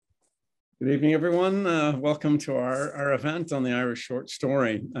Good evening, everyone. Welcome to our event on the Irish short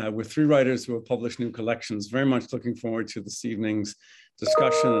story with three writers who have published new collections. Very much looking forward to this evening's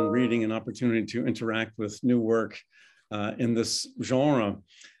discussion and reading and opportunity to interact with new work in this genre.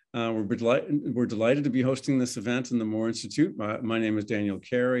 We're delighted to be hosting this event in the Moore Institute. My name is Daniel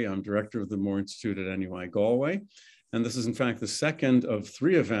Carey. I'm director of the Moore Institute at NUI Galway. And this is, in fact, the second of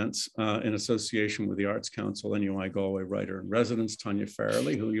three events in association with the Arts Council NUI Galway writer in residence, Tanya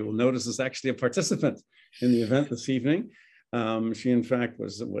Farrelly, who you will notice is actually a participant in the event this evening. She, in fact,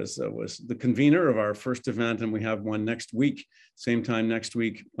 was the convener of our first event, and we have one next week, same time next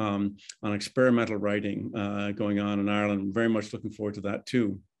week, on experimental writing going on in Ireland. Very much looking forward to that,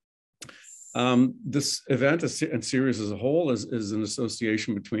 too. This event and series as a whole is an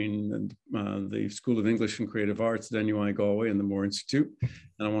association between the School of English and Creative Arts at NUI Galway and the Moore Institute.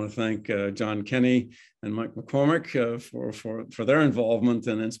 And I want to thank John Kenny and Mike McCormack for their involvement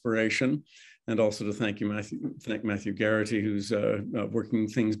and inspiration. And also to thank Matthew Garrity, who's working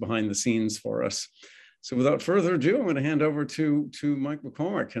things behind the scenes for us. So without further ado, I'm going to hand over to Mike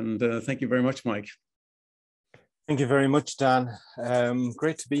McCormack. And thank you very much, Mike. Thank you very much, Dan.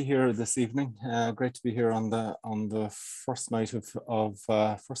 Great to be here this evening. Great to be here on the first night of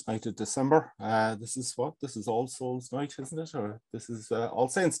December. This is All Souls Night, isn't it? Or this is All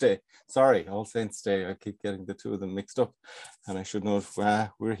Saints Day. Sorry, All Saints Day. I keep getting the two of them mixed up, and I should note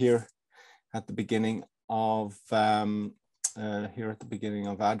we're here at the beginning of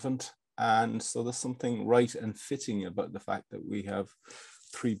Advent, and so there's something right and fitting about the fact that we have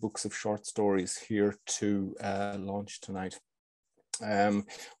three books of short stories here to launch tonight.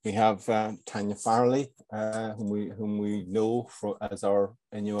 We have Tanya Farrelly, whom we know as our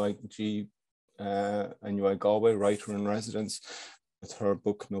NUI Galway writer in residence, with her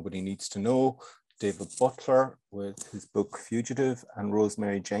book Nobody Needs to Know. David Butler with his book Fugitive, and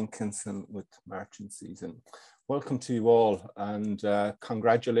Rosemary Jenkinson with Marching Season. Welcome to you all, and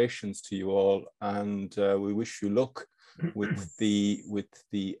congratulations to you all, and we wish you luck with these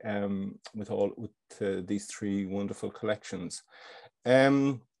three wonderful collections.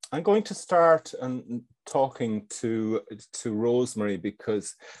 I'm going to start talking to Rosemary,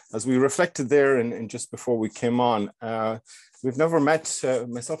 because as we reflected there and just before we came on, we've never met.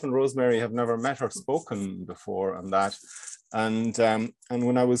 Myself and Rosemary have never met or spoken before on that. And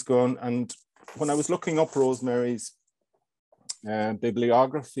when I was looking up Rosemary's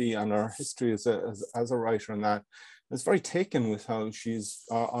bibliography and her history as a writer, and that, I was very taken with how she's,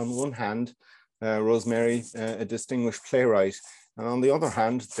 on one hand, Rosemary, a distinguished playwright, and on the other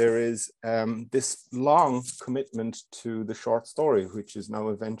hand, there is this long commitment to the short story, which is now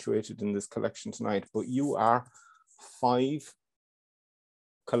eventuated in this collection tonight. But you are 5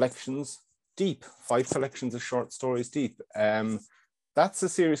 collections deep, 5 collections of short stories deep. That's a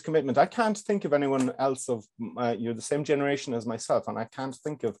serious commitment. I can't think of anyone else you're the same generation as myself, and I can't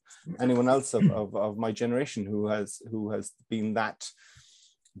think of anyone else of my generation who has been that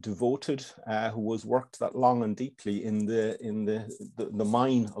devoted, who has worked that long and deeply in the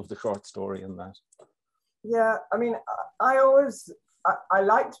mine of the short story and that. Yeah, I mean, I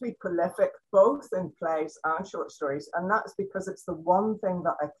like to be prolific both in plays and short stories, and that's because it's the one thing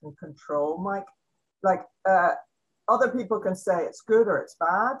that I can control, Mike. Like, other people can say it's good or it's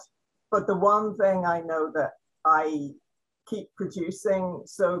bad, but the one thing I know that I keep producing,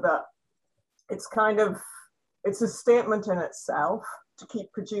 so that it's a statement in itself to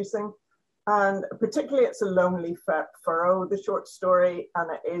keep producing. And particularly it's a lonely furrow, the short story,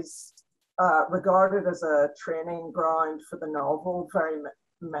 and it is regarded as a training ground for the novel.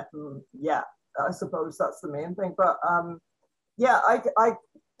 Yeah, I suppose that's the main thing. But yeah, I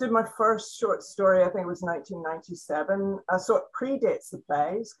did my first short story, I think it was 1997. So it predates the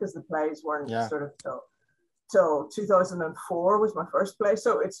plays, because the plays weren't sort of till 2004 was my first play.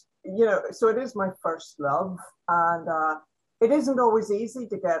 So it's, so it is my first love, and it isn't always easy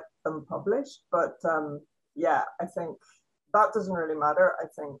to get them published, but yeah, I think that doesn't really matter. I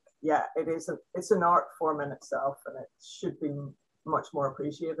think, yeah, it's an art form in itself, and it should be much more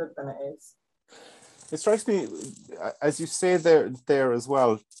appreciated than it is. It strikes me, as you say there as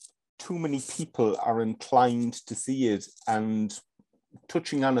well, too many people are inclined to see it, and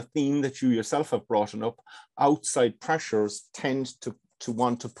touching on a theme that you yourself have brought up, outside pressures tend to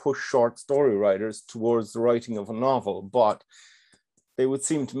want to push short story writers towards the writing of a novel, but they would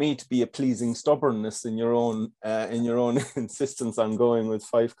seem to me to be a pleasing stubbornness in your own insistence on going with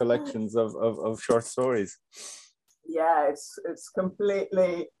 5 collections of short stories. Yeah, it's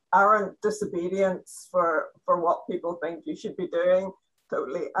completely arrant disobedience for what people think you should be doing,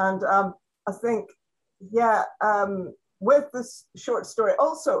 totally. And I think, yeah, with this short story,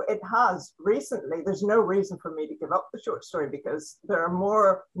 also it has recently, there's no reason for me to give up the short story because there are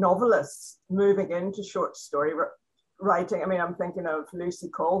more novelists moving into short story writing. I mean, I'm thinking of Lucy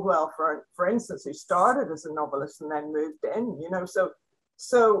Caldwell, for instance, who started as a novelist and then moved in, you know,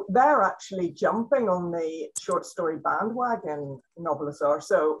 so they're actually jumping on the short story bandwagon, novelists are.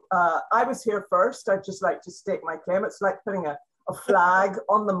 So I was here first. I'd just like to stake my claim. It's like putting a flag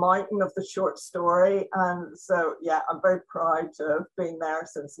on the mountain of the short story. And so, yeah, I'm very proud to have been there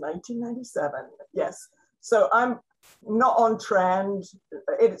since 1997. Yes. So I'm not on trend.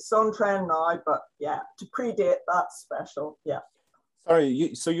 It's on trend now, but yeah, to predate, that's special. Yeah.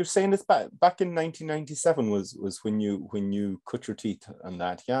 Sorry, so you're saying this back in 1997 was when you cut your teeth on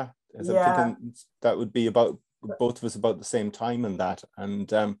that, yeah? As Yeah. I'm thinking that would be about both of us about the same time in that, and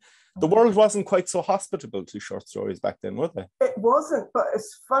the world wasn't quite so hospitable to short stories back then, were they? It wasn't, but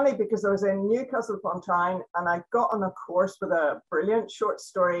it's funny because I was in Newcastle upon Tyne and I got on a course with a brilliant short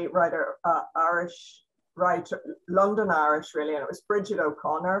story writer, Irish writer, London Irish really, and it was Bridget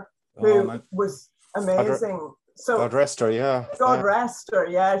O'Connor, who was amazing. So God rest her, yeah. God rest her,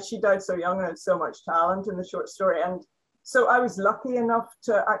 yeah. She died so young and had so much talent in the short story. And so I was lucky enough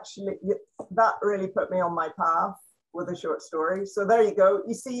to actually, that really put me on my path with a short story. So there you go.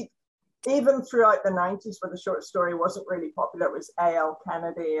 You see, even throughout the 90s where the short story wasn't really popular, it was A.L.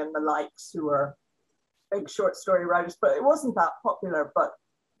 Kennedy and the likes who were big short story writers, but it wasn't that popular. But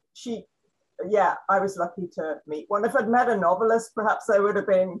she, yeah, I was lucky to meet one. If I'd met a novelist, perhaps I would have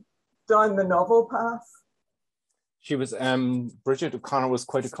been down the novel path. She was, Bridget O'Connor was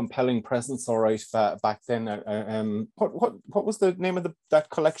quite a compelling presence, all right, back then. What was the name of that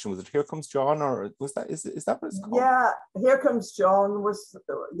collection? Was it Here Comes John, or was that, is that what it's called? Yeah, Here Comes John was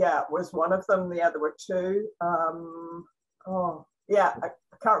one of them. Yeah, there were two. I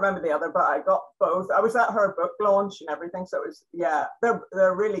can't remember the other, but I got both. I was at her book launch and everything, so it was, yeah,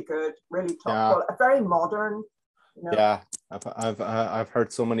 they're really good, really top quality, very modern. You know? Yeah, I've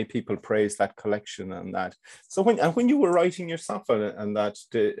heard so many people praise that collection and that. So when you were writing yourself and that,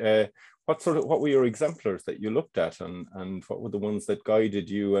 what were your exemplars that you looked at, and what were the ones that guided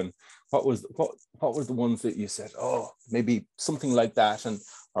you, and what were the ones that you said, oh, maybe something like that, and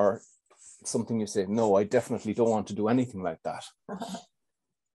or something you said, no, I definitely don't want to do anything like that?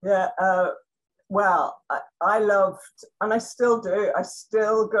 Yeah. Well, I loved, and I still do, I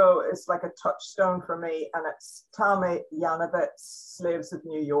still go, it's like a touchstone for me, and it's Tami Janowitz's Slaves of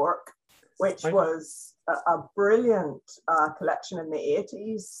New York, which was a brilliant collection in the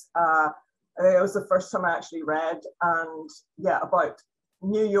 80s. It was the first time I actually read, and yeah, about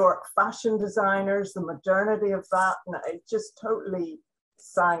New York fashion designers, the modernity of that, and it just totally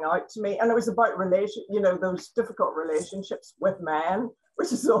sang out to me. And it was about those difficult relationships with men,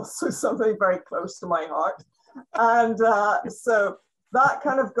 which is also something very close to my heart. And so that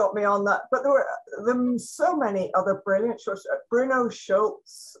kind of got me on that. But there were so many other brilliant shorts. Bruno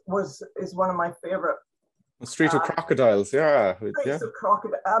Schultz is one of my favorite. Street of Crocodiles, yeah. Streets of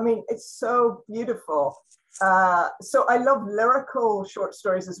Crocodile. I mean, it's so beautiful. So I love lyrical short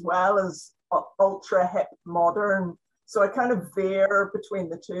stories as well as ultra hip modern. So I kind of veer between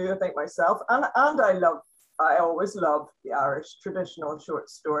the two, I think, myself. And I always love the Irish traditional short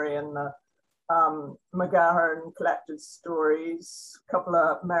story and the McGahern collected stories, a couple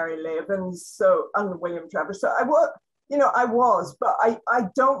of Mary Lavins, and William Trevor. So I was, but I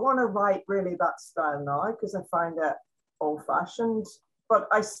don't want to write really that style now because I find it old-fashioned. But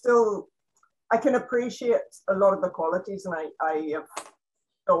I can appreciate a lot of the qualities, and I have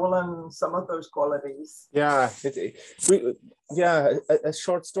stolen some of those qualities. Yeah, as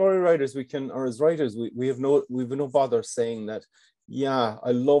short story writers, as writers, we have no bother saying that, yeah,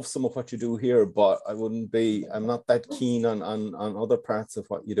 I love some of what you do here, but I'm not that keen on other parts of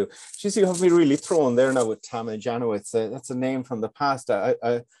what you do. Geez, you have me really thrown there now with Tami Janowitz. That's a name from the past.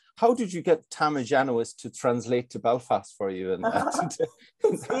 How did you get Tami Janowitz to translate to Belfast for you?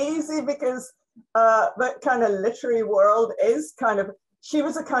 It's easy because that kind of literary world is kind of, she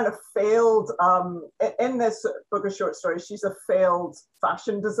was a kind of failed, in this book of short stories, she's a failed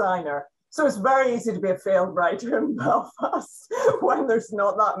fashion designer. So it's very easy to be a failed writer in Belfast when there's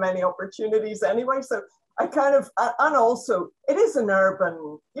not that many opportunities anyway. So I kind of, and also it is an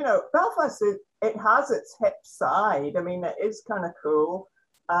urban, Belfast, it has its hip side. I mean, it is kind of cool.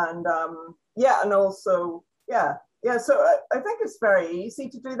 And and also, so I think it's very easy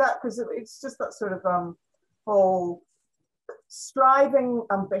to do that because it's just that sort of whole striving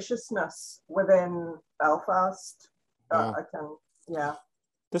ambitiousness within Belfast.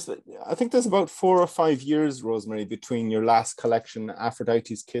 I think there's about 4 or 5 years, Rosemary, between your last collection,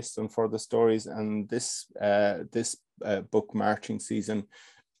 Aphrodite's Kiss and Further Stories, and this book, Marching Season.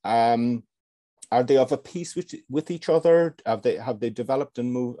 Are they of a piece with each other? Have they developed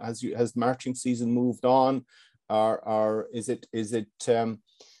and moved? Has Marching Season moved on, or is it?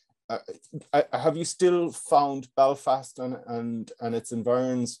 Have you still found Belfast and its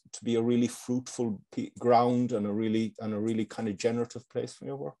environs to be a really fruitful ground and a really kind of generative place for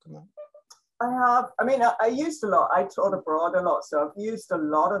your work in that? I have. I mean, I used a lot. I taught abroad a lot, so I've used a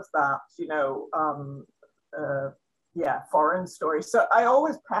lot of that. Foreign stories. So I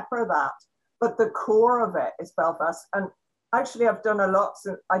always pepper that, but the core of it is Belfast. And actually, I've done a lot.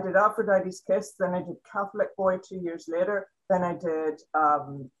 So I did Aphrodite's Kiss, then I did Catholic Boy 2 years later, then I did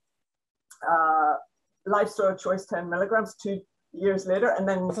Lifestyle Choice 10 milligrams 2 years later, and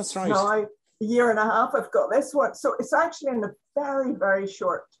then now a year and a half I've got this one. So it's actually in a very, very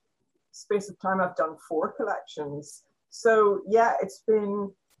short space of time I've done 4 collections. So yeah, it's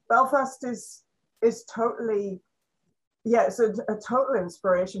been, Belfast is totally, yeah, it's a total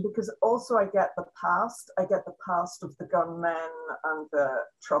inspiration, because also I get the past of the gunmen and the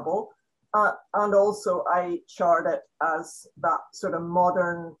trouble, and also I chart it as that sort of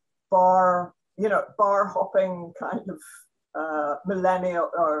modern bar hopping kind of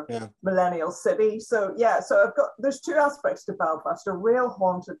millennial city. So yeah, so there's 2 aspects to Belfast: a real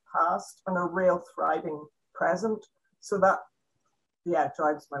haunted past and a real thriving present. So that, yeah,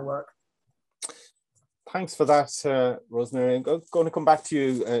 drives my work. Thanks for that, Rosemary. I'm going to come back to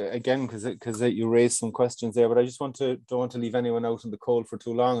you again because you raised some questions there, but I just don't want to leave anyone out in the cold for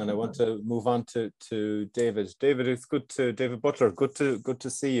too long, and I want to move on to David. David, it's David Butler. Good to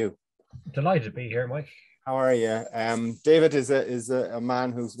see you. Delighted to be here, Mike. How are you? David is a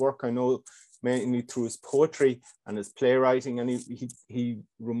man whose work I know mainly through his poetry and his playwriting, and he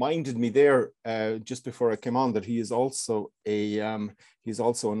reminded me there just before I came on that he is also he's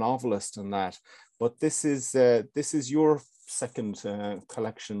also a novelist and that. But this is your second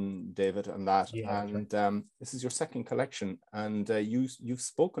collection, David, and that, yeah, and right. This is your second collection, and you've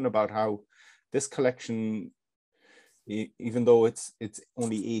spoken about how this collection, even though it's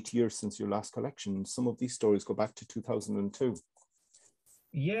only 8 years since your last collection, some of these stories go back to 2002.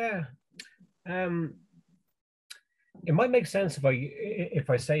 Yeah, it might make sense if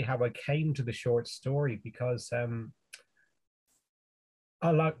I say how I came to the short story, because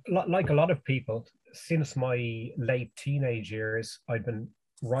like a lot of people, since my late teenage years, I'd been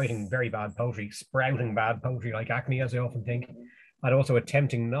writing very bad poetry, sprouting bad poetry like acne, as I often think, and also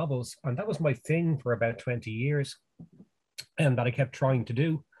attempting novels. And that was my thing for about 20 years, and that I kept trying to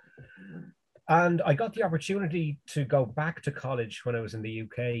do. And I got the opportunity to go back to college when I was in the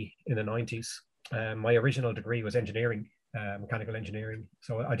UK in the 90s. My original degree was engineering, mechanical engineering.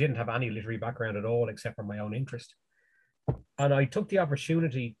 So I didn't have any literary background at all, except for my own interest. And I took the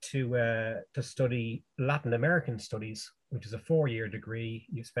opportunity to study Latin American studies, which is a 4-year degree.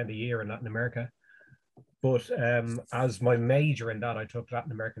 You spend a year in Latin America. But as my major in that, I took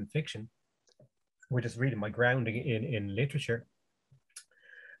Latin American fiction, which is really my grounding in literature.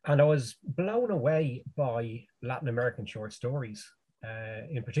 And I was blown away by Latin American short stories,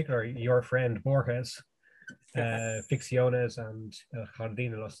 in particular, your friend Borges, Ficciones, and El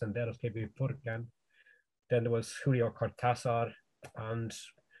Jardín de los Senderos que bifurcan. Then there was Julio Cortázar, and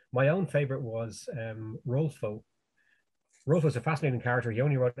my own favorite was Rolfo. Rolfo's a fascinating character. He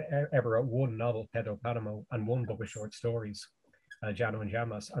only ever wrote 1 novel, Pedro Páramo, and 1 book of short stories, Llano and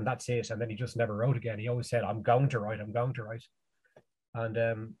Llamas, and that's it. And then he just never wrote again. He always said, I'm going to write.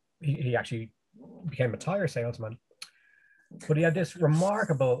 And he actually became a tire salesman. But he had this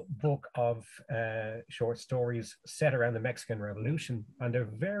remarkable book of short stories set around the Mexican Revolution, and they're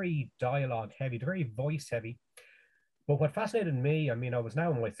very dialogue heavy, they're very voice heavy. But what fascinated me, I mean, I was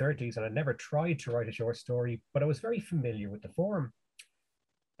now in my 30s and I never tried to write a short story, but I was very familiar with the form.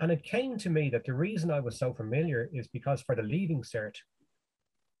 And it came to me that the reason I was so familiar is because for the Leaving Cert,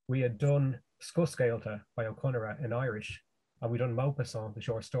 we had done Scotsgaelta by O'Connor in Irish, and we'd done Maupassant, the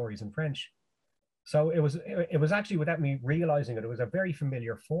short stories, in French. So it was actually, without me realizing it was a very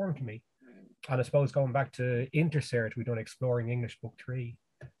familiar form to me. And I suppose going back to Intercert, we've done Exploring English Book 3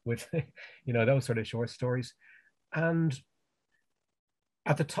 with, those sort of short stories. And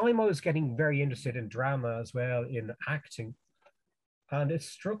at the time I was getting very interested in drama as well, in acting. And it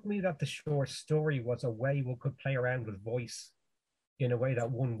struck me that the short story was a way one could play around with voice in a way that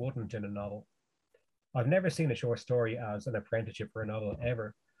one wouldn't in a novel. I've never seen a short story as an apprenticeship for a novel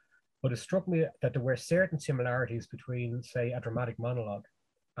ever. But it struck me that there were certain similarities between, say, a dramatic monologue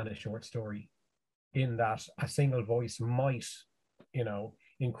and a short story, in that a single voice might,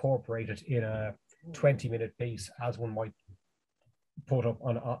 incorporated in a 20-minute piece, as one might put up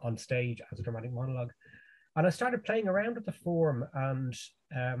on stage as a dramatic monologue. And I started playing around with the form, and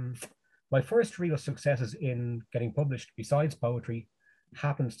my first real successes in getting published, besides poetry,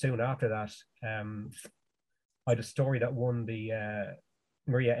 happened soon after that. I had a story that won the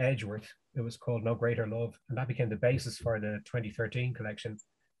Maria Edgeworth. It was called No Greater Love, and that became the basis for the 2013 collection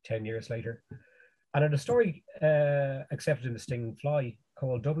 10 years later. And I had a story accepted in the Stinging Fly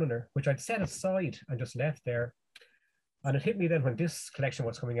called Dubliner, which I'd set aside and just left there. And it hit me then when this collection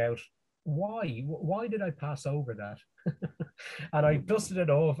was coming out. Why did I pass over that? And I dusted it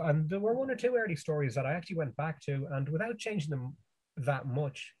off, and there were one or two early stories that I actually went back to, and without changing them that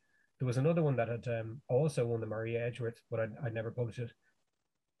much, there was another one that had also won the Maria Edgeworth, but I'd never published it.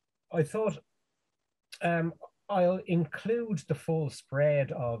 I thought I'll include the full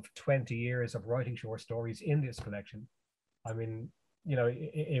spread of 20 years of writing short stories in this collection. I mean, you know,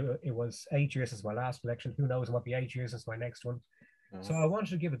 it was 8 years since my last collection. Who knows what be 8 years since my next one. So I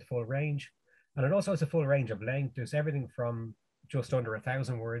wanted to give it the full range. And it also has a full range of length. There's everything from just under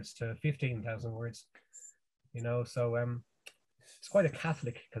 1,000 words to 15,000 words, you know, so it's quite a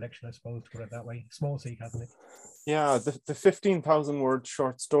Catholic collection, I suppose, to put it that way. Small C Catholic. Yeah, the 15,000 word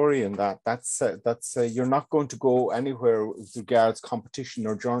short story in that's you're not going to go anywhere with regards competition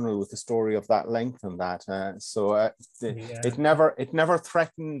or journal with a story of that length and that. It never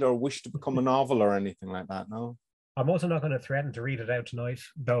threatened or wished to become a novel or anything like that. No. I'm also not going to threaten to read it out tonight,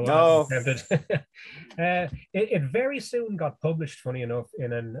 though. No. It very soon got published, funny enough,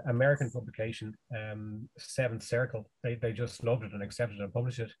 in an American publication, Seventh Circle. They just loved it and accepted it and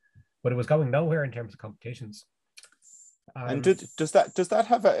published it, but it was going nowhere in terms of competitions. And does that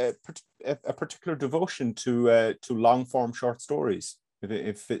have a particular devotion to long form short stories?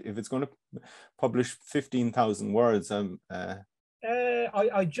 If it's going to publish 15,000 words,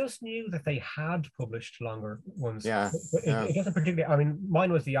 I just knew that they had published longer ones. Yeah, it doesn't particularly. I mean,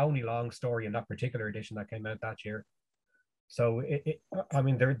 mine was the only long story in that particular edition that came out that year. So I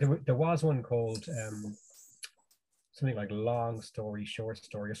mean, there was one called something like long story, short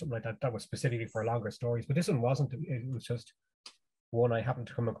story, or something like that. That was specifically for longer stories, but this one wasn't. It was just one I happened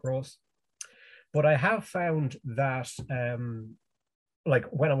to come across. But I have found that, like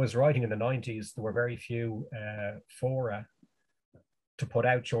when I was writing in the 90s, there were very few fora to put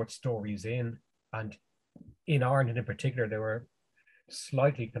out short stories in, and in Ireland in particular, they were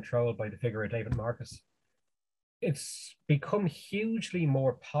slightly controlled by the figure of David Marcus. It's become hugely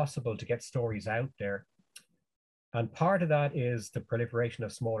more possible to get stories out there, and part of that is the proliferation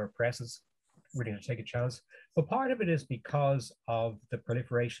of smaller presses willing to take a chance, but part of it is because of the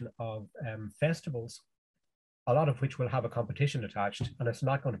proliferation of festivals, a lot of which will have a competition attached, and it's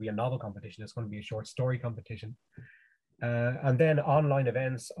not going to be a novel competition, it's going to be a short story competition. And then online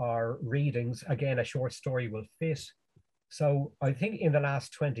events or readings, again, a short story will fit. So I think in the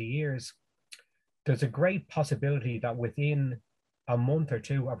last 20 years, there's a great possibility that within a month or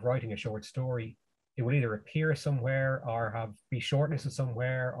two of writing a short story, it will either appear somewhere or be shortlisted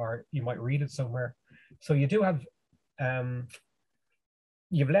somewhere, or you might read it somewhere. So you do have,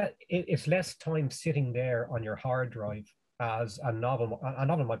 it's less time sitting there on your hard drive as a novel. A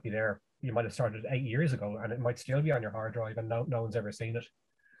novel might be there. You might have started 8 years ago and it might still be on your hard drive and no one's ever seen it.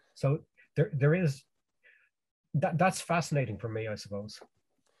 So there is, that's fascinating for me, I suppose.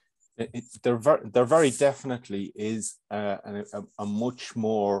 There very definitely is a much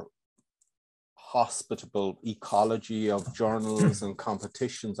more hospitable ecology of journals and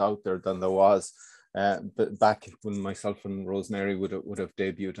competitions out there than there was but back when myself and Rosemary would have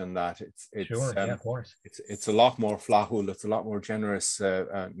debuted in that. It's sure, yeah, of course. It's a lot more flahool. It's a lot more generous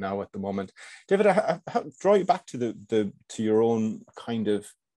now at the moment. David, I draw you back to your own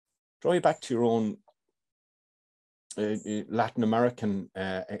Latin American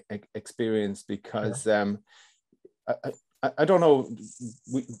experience, because Sure. I don't know.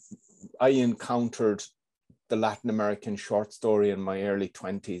 I encountered the Latin American short story in my early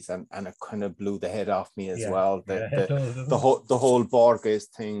 20s, and it kind of blew the head off me as well. The whole Borges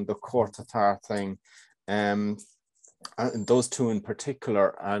thing, the Cortázar thing, and those two in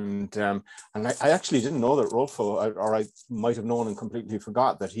particular. And I actually didn't know that Rolfo, or I might have known and completely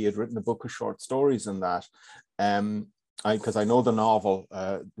forgot that he had written a book of short stories in that. Because I know the novel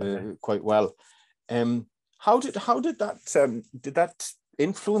quite well. How did that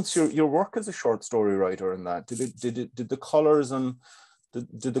influence your work as a short story writer in that? Did the colors and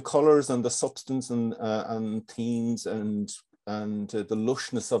the substance and themes and the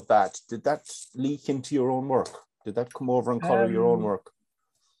lushness of that, did that leak into your own work? Did that come over and color your own work?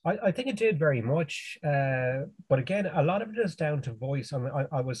 I think it did very much. But again, a lot of it is down to voice.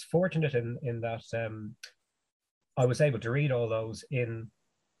 I was fortunate in that I was able to read all those in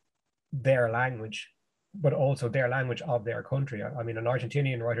their language, but also their language of their country. I mean, an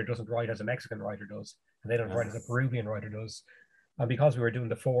Argentinian writer doesn't write as a Mexican writer does, and they don't write as a Peruvian writer does. And because we were doing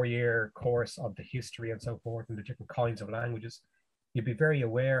the 4-year course of the history and so forth and the different kinds of languages, you'd be very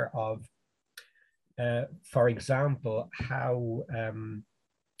aware of, for example, how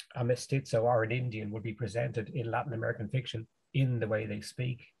a mestizo or an Indian would be presented in Latin American fiction in the way they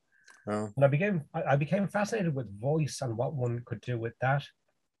speak. Oh. And I became fascinated with voice and what one could do with that.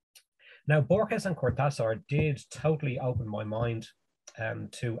 Now, Borges and Cortázar did totally open my mind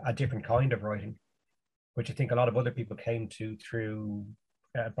to a different kind of writing, which I think a lot of other people came to through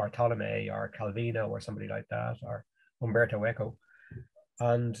Bartolome or Calvino or somebody like that, or Umberto Eco.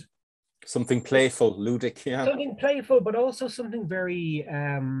 And something playful, ludic, yeah. Something playful, but also something very,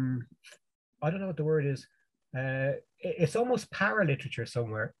 I don't know what the word is. It's almost para-literature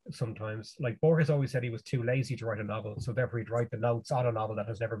sometimes. Like Borges always said he was too lazy to write a novel, so therefore he'd write the notes on a novel that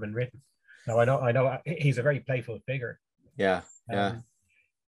has never been written. Now, I know he's a very playful figure. Yeah, yeah.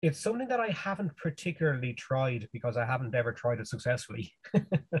 It's something that I haven't particularly tried because I haven't ever tried it successfully,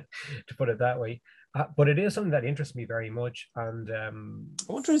 to put it that way. But it is something that interests me very much, and I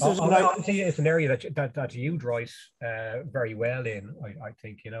wonder is obviously it's an area that you'd write very well in. I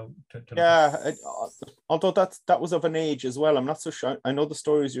think, you know. Although that was of an age as well. I'm not so sure. I know the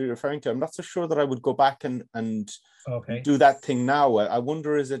stories you're referring to. I'm not so sure that I would go back and do that thing now. I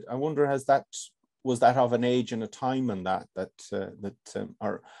wonder was that of an age and a time, and are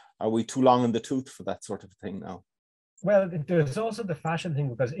we too long in the tooth for that sort of thing now? Well, there's also the fashion thing,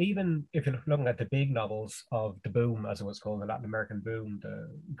 because even if you're looking at the big novels of the boom, as it was called, the Latin American boom,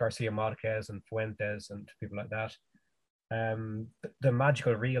 the Garcia Marquez and Fuentes and people like that, the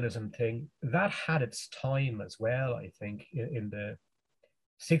magical realism thing, that had its time as well, I think, in the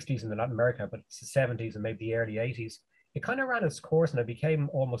 60s in Latin America, but it's the 70s and maybe the early 80s. It kind of ran its course and it became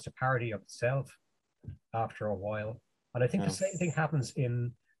almost a parody of itself after a while. And I think the same thing happens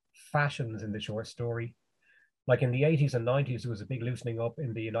in fashions in the short story. Like in the 80s and 90s, there was a big loosening up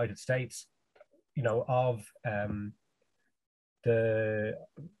in the United States, you know, of as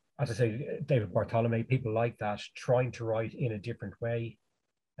I say, David Bartolome, people like that, trying to write in a different way.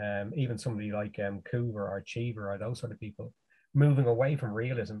 Even somebody like Coover or Cheever or those sort of people, moving away from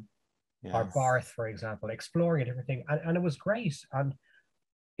realism. Yes. Or Barth, for example, exploring a different thing. And it was great. And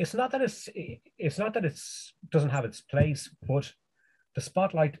it's not that it doesn't have its place, but the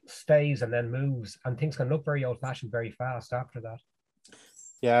spotlight stays and then moves, and things can look very old-fashioned very fast after that.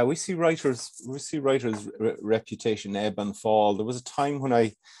 Yeah, we see writers' reputation ebb and fall. There was a time when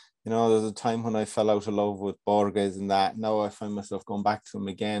I fell out of love with Borges and that. Now I find myself going back to him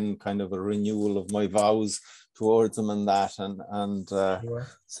again, kind of a renewal of my vows towards him and that.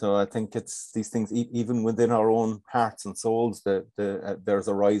 So I think it's these things, even within our own hearts and souls, there's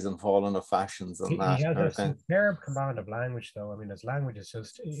a rise and falling of fashions and that. He has a superb command of language, though. I mean, his language is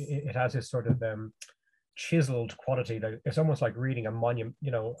just, it has this sort of chiseled quality that it's almost like reading a monument,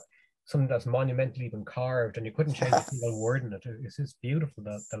 you know, something that's monumentally been carved, and you couldn't change a single word in it. It's just beautiful,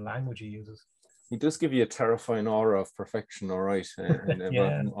 the language he uses. He does give you a terrifying aura of perfection, all right,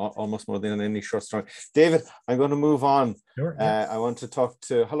 almost more than any short story. David, I'm going to move on. Sure, yeah. I want to talk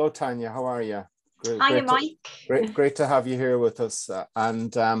to, hello, Tanya, how are you? Hiya, Mike. Great to have you here with us.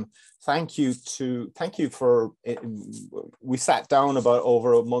 And thank you for it. We sat down about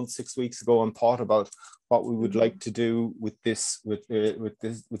over a month, 6 weeks ago, and thought about what we would like to do with these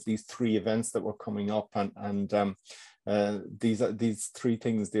three events that were coming up, and these three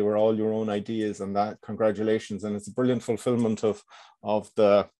things, they were all your own ideas, and that, congratulations. And it's a brilliant fulfillment of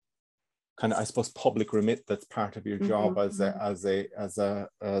the kind of, I suppose, public remit that's part of your job as the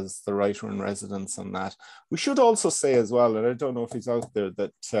writer in residence. And that we should also say as well, and I don't know if he's out there,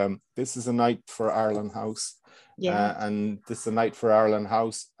 that this is a night for Arlen House. And this is a night for Arlen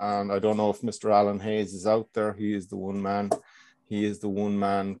House, and I don't know if Mr. Alan Hayes is out there. He is the one man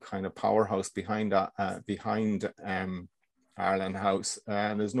kind of powerhouse behind Arlen House,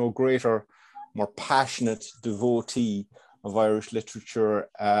 and there's no greater, more passionate devotee of Irish literature,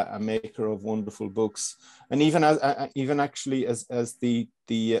 a maker of wonderful books, and even actually as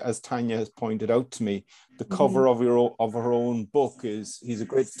Tanya has pointed out to me, the cover of her own book he's a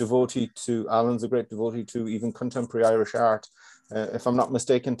great devotee to. Alan's a great devotee to even contemporary Irish art. If I'm not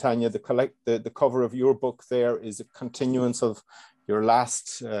mistaken, Tanya, the cover of your book there is a continuance of your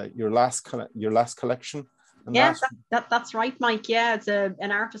last collection. And yeah, that's right, Mike. Yeah, it's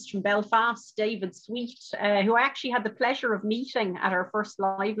an artist from Belfast, David Sweet, who I actually had the pleasure of meeting at our first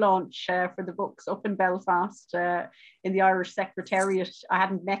live launch for the books up in Belfast in the Irish Secretariat. I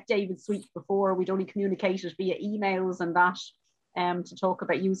hadn't met David Sweet before. We'd only communicated via emails and that to talk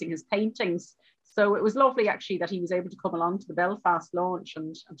about using his paintings. So it was lovely actually that he was able to come along to the Belfast launch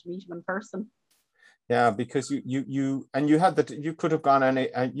and to meet him in person. Yeah, because you had that, you could have gone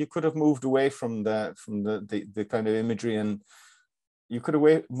you could have moved away from the kind of imagery, and you could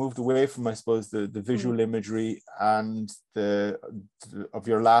have moved away from, I suppose, the visual imagery and of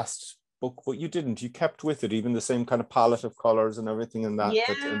your last book, but you didn't. You kept with it, even the same kind of palette of colors and everything, and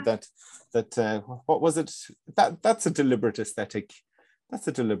what was it? That's a deliberate aesthetic. That's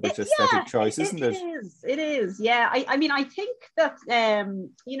a deliberate aesthetic choice, isn't it? It is. Yeah. I mean, I think that,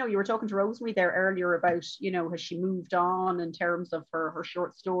 you know, you were talking to Rosemary there earlier about, you know, has she moved on in terms of her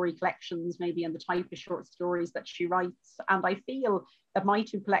short story collections, maybe, and the type of short stories that she writes. And I feel that my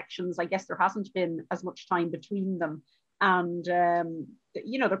two collections, I guess there hasn't been as much time between them. And,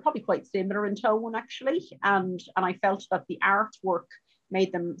 you know, they're probably quite similar in tone, actually. And I felt that the artwork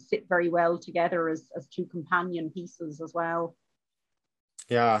made them sit very well together as two companion pieces as well.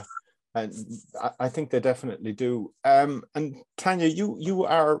 Yeah, and I think they definitely do. And Tanya, you're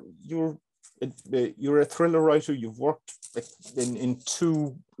a thriller writer. You've worked in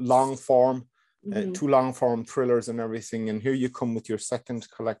two long form thrillers and everything, and here you come with your second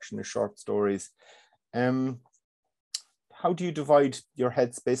collection of short stories. How do you divide your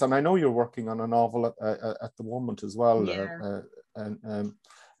headspace? And I know you're working on a novel at the moment as well. Yeah.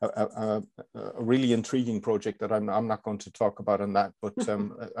 A really intriguing project that I'm not going to talk about on that, but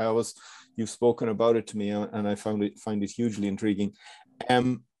you've spoken about it to me, and I find it hugely intriguing.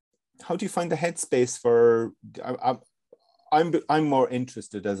 How do you find the headspace for? I'm more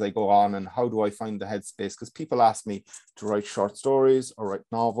interested as I go on, and how do I find the headspace? Because people ask me to write short stories or write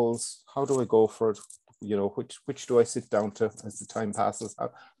novels. How do I go for it? You know, which do I sit down to as the time passes?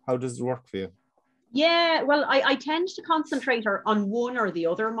 How does it work for you? Yeah, well, I tend to concentrate on one or the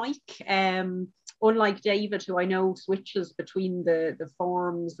other, Mike. Unlike David, who I know switches between the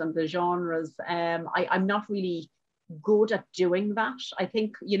forms and the genres, I'm not really good at doing that. I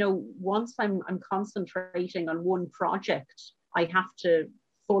think, you know, once I'm concentrating on one project, I have to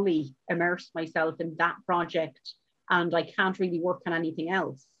fully immerse myself in that project, and I can't really work on anything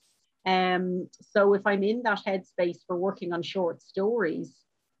else. So if I'm in that headspace for working on short stories,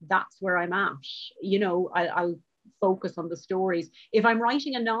 that's where I'm at. You know, I'll focus on the stories. If I'm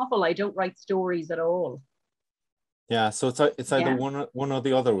writing a novel, I don't write stories at all. Yeah, so it's either one or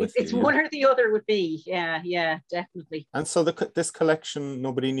the other with you. It's one or the other would be. Yeah, definitely. And so this collection,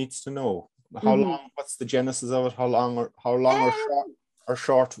 Nobody Needs to Know. How long? What's the genesis of it? How long or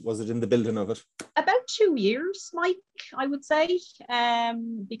short was it in the building of it? About 2 years, Mike, I would say,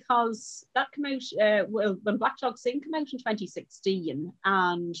 because that came out, when Black Dog Sing came out in 2016,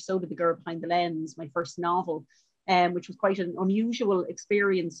 and so did The Girl Behind the Lens, my first novel, which was quite an unusual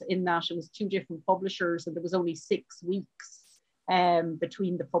experience in that it was two different publishers and there was only 6 weeks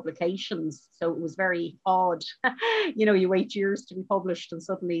between the publications. So it was very odd. You know, you wait years to be published and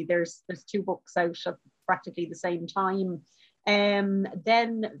suddenly there's 2 books out at practically the same time.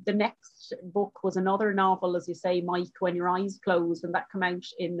 Then the next book was another novel, as you say, Mike, When Your Eyes Close, and that came out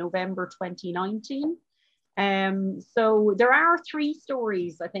in November 2019. So there are 3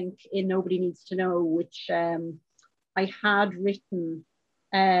 stories, I think, in Nobody Needs to Know, which I had written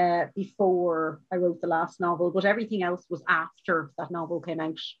before I wrote the last novel, but everything else was after that novel came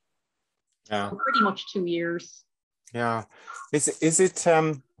out. Yeah, so pretty much 2 years. Yeah, is it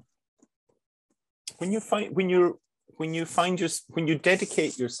when you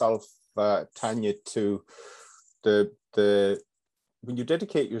dedicate yourself, Tanya, to when you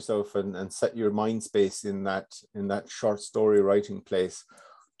dedicate yourself and set your mind space in that short story writing place,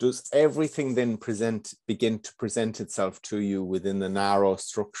 does everything then begin to present itself to you within the narrow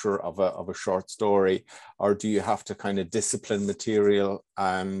structure of a short story, or do you have to kind of discipline material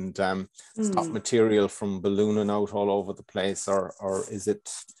and stop material from ballooning out all over the place, or is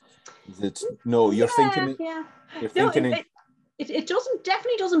it no? You're thinking. Yeah. You're thinking. It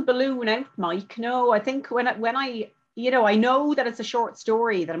definitely doesn't balloon out, Mike. No, I think when I you know, I know that it's a short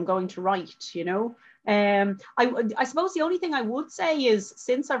story that I'm going to write, you know. I suppose the only thing I would say is,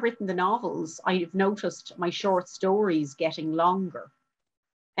 since I've written the novels, I've noticed my short stories getting longer.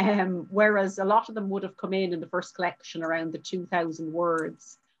 Whereas a lot of them would have come in the first collection around the 2,000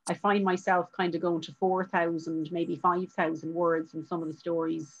 words. I find myself kind of going to 4,000, maybe 5,000 words in some of the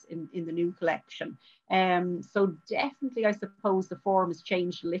stories in the new collection. So definitely, I suppose the form has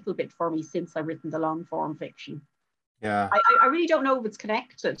changed a little bit for me since I've written the long form fiction. Yeah. I really don't know if it's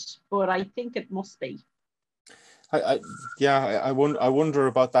connected, but I think it must be. I wonder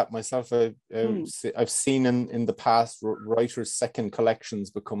about that myself. I've seen in the past writers' second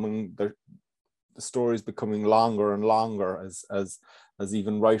collections becoming the stories becoming longer and longer as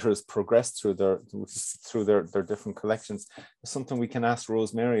even writers progress through their different collections. It's something we can ask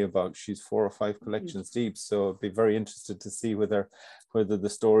Rosemary about. She's 4 or 5 collections deep, so I'd be very interested to see whether the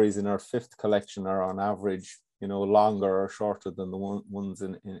stories in our 5th collection are on average, longer or shorter than the ones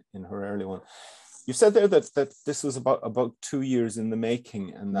in her early one. You said there that this was about 2 years in the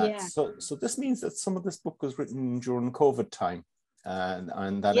making, and that so this means that some of this book was written during COVID time,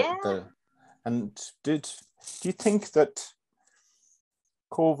 and that do you think that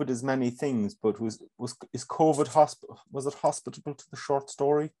COVID is many things, but is COVID was it hospitable to the short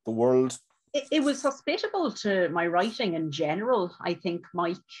story, the world? It was hospitable to my writing in general, I think,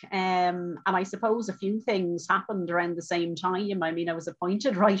 Mike. And I suppose a few things happened around the same time. I mean, I was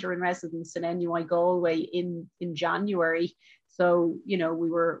appointed writer in residence in NUI Galway in January. So, we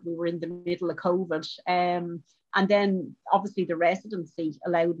were in the middle of COVID. And then obviously the residency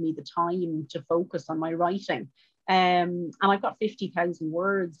allowed me the time to focus on my writing. And I've got 50,000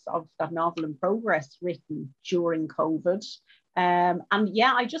 words of that novel in progress written during COVID. And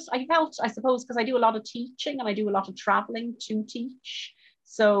yeah, I felt, I suppose, because I do a lot of teaching and I do a lot of traveling to teach.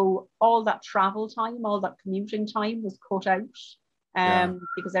 So all that travel time, all that commuting time was cut out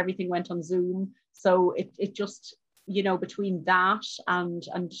because everything went on Zoom. So it just, between that and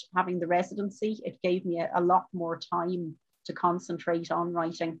having the residency, it gave me a lot more time to concentrate on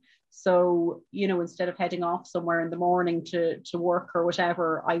writing. So, instead of heading off somewhere in the morning to work or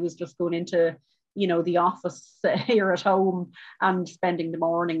whatever, I was just going into the office here at home and spending the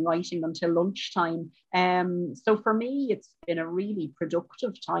morning writing until lunchtime. So for me, it's been a really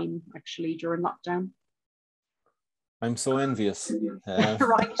productive time actually during lockdown. I'm so envious.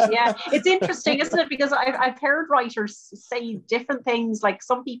 Right, yeah. It's interesting, isn't it? Because I've heard writers say different things. Like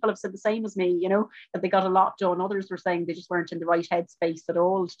some people have said the same as me, that they got a lot done. Others were saying they just weren't in the right headspace at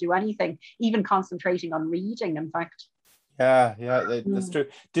all to do anything, even concentrating on reading, in fact. Yeah, that's true.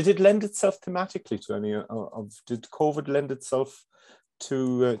 Did it lend itself thematically to any did COVID lend itself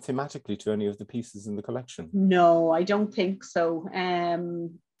to thematically to any of the pieces in the collection? No, I don't think so.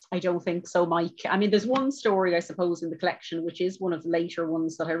 I don't think so, Mike. I mean, there's one story, I suppose, in the collection, which is one of the later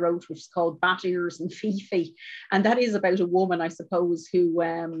ones that I wrote, which is called Bat Ears and Fifi. And that is about a woman, I suppose, who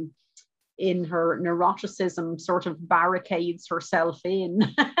in her neuroticism sort of barricades herself in.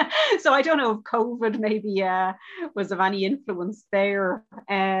 So I don't know if COVID maybe was of any influence there.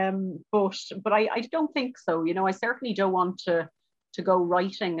 But I don't think so. I certainly don't want to go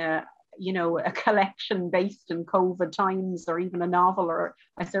writing a collection based in COVID times, or even a novel, or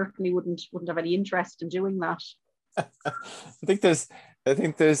I certainly wouldn't have any interest in doing that. I think there's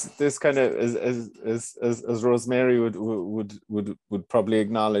kind of, as Rosemary would probably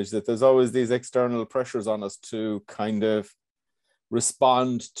acknowledge, that there's always these external pressures on us to kind of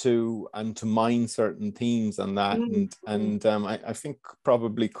respond to and to mine certain themes on that. I think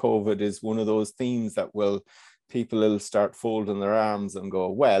probably COVID is one of those themes that people will start folding their arms and go,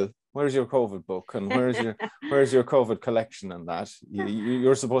 well, where's your COVID book, and where's your COVID collection, and that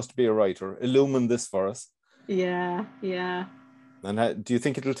you're supposed to be a writer. Illumine this for us. Yeah. And do you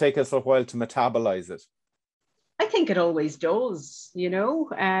think it'll take us a while to metabolize it? I think it always does.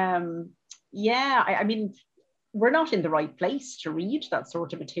 I mean, we're not in the right place to read that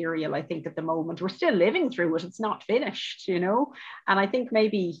sort of material, I think, at the moment. We're still living through it. It's not finished, And I think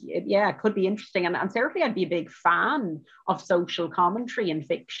maybe, it could be interesting. And certainly I'd be a big fan of social commentary in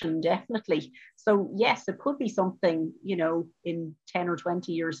fiction, definitely. So yes, it could be something, in 10 or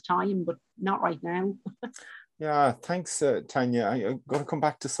 20 years' time, but not right now. Yeah, thanks, Tanya. I'm going to come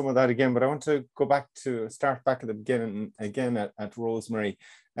back to some of that again, but I want to start back at the beginning again at Rosemary.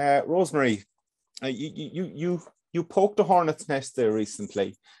 Rosemary, you poked a hornet's nest there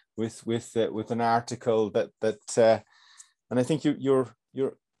recently with an article that and I think you're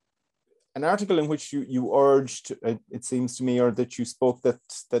an article in which you urged, it seems to me, or that you spoke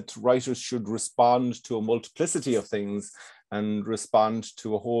that writers should respond to a multiplicity of things and respond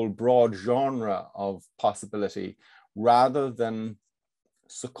to a whole broad genre of possibility rather than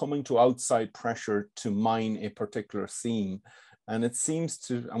succumbing to outside pressure to mine a particular theme. And it seems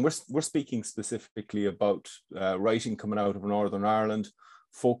to, and we're speaking specifically about writing coming out of Northern Ireland,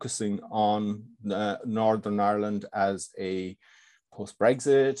 focusing on Northern Ireland as a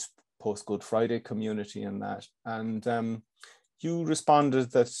post-Brexit, post-Good Friday community and that. And you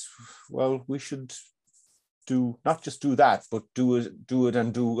responded that, well, we should not just do that, but do it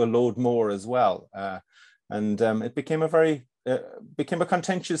and do a load more as well. It became a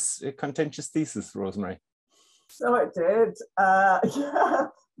contentious thesis, Rosemary. So it did. Yeah,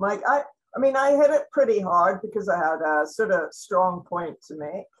 Mike, I mean, I hit it pretty hard because I had a sort of strong point to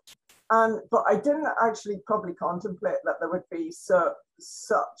make. But I didn't actually probably contemplate that there would be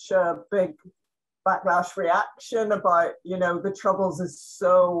such a big backlash reaction about, the Troubles is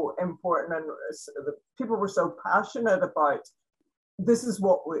so important, and the people were so passionate about this is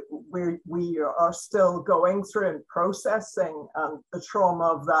what we are still going through and processing, and the trauma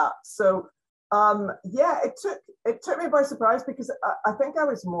of that. So yeah, it took me by surprise, because I think I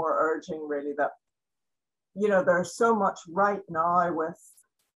was more urging really that, there's so much right now with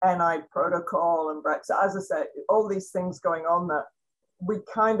NI protocol and Brexit, as I said, all these things going on, that we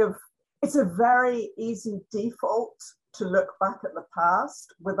it's a very easy default to look back at the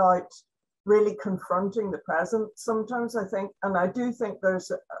past without really confronting the present sometimes, I think. And I do think there's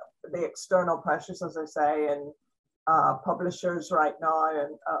the external pressures, as I say, and publishers right now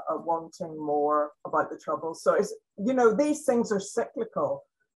and are wanting more about the Troubles. So it's, these things are cyclical.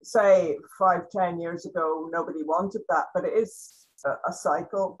 Say 5-10 years ago, nobody wanted that, but it is a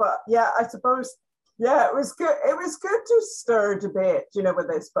cycle. But yeah, I suppose, yeah, it was good. It was good to stir debate, with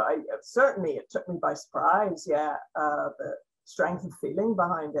this, but certainly it took me by surprise. Yeah, the strength of feeling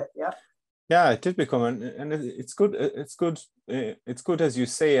behind it. Yeah. Yeah, it did become, and it's good. It's good, as you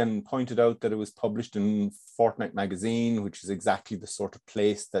say, and pointed out that it was published in Fortnight magazine, which is exactly the sort of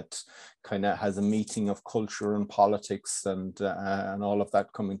place that kind of has a meeting of culture and politics and all of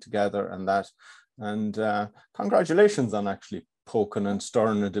that coming together, and that. And congratulations on actually poking and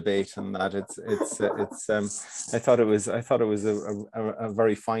stirring a debate, and that I thought it was a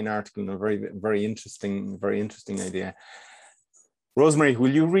very fine article and a very interesting idea. Rosemary,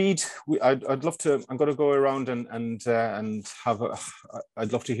 will you read? I'd love to. I'm going to go around and have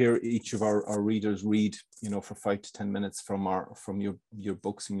I'd love to hear each of our readers read, for 5 to 10 minutes from your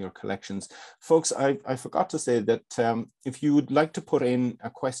books and your collections. Folks, I forgot to say that if you would like to put in a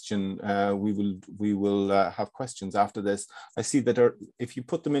question, we will have questions after this. I see that if you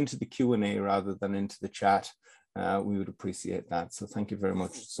put them into the Q&A rather than into the chat, we would appreciate that. So thank you very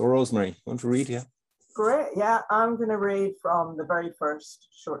much. So Rosemary, you want to read? Yeah. Great. Yeah, I'm going to read from the very first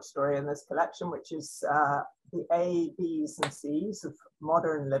short story in this collection, which is The A, B's and C's of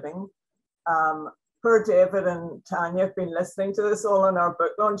Modern Living. Poor David and Tanya have been listening to this all on our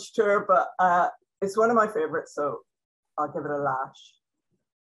book launch tour, but it's one of my favorites, so I'll give it a lash.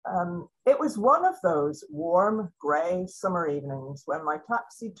 It was one of those warm, grey summer evenings when my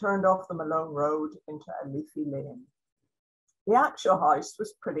taxi turned off the Malone Road into a leafy lane. The actual house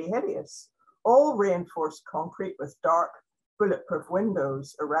was pretty hideous. All reinforced concrete with dark, bulletproof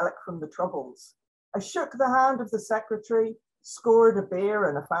windows, a relic from the Troubles. I shook the hand of the secretary, scored a beer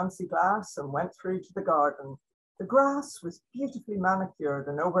in a fancy glass, and went through to the garden. The grass was beautifully manicured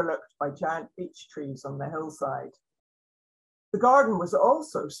and overlooked by giant beech trees on the hillside. The garden was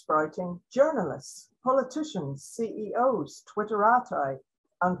also sprouting journalists, politicians, CEOs, Twitterati,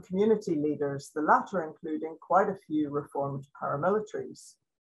 and community leaders, the latter including quite a few reformed paramilitaries.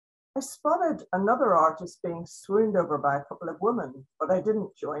 I spotted another artist being swooned over by a couple of women, but I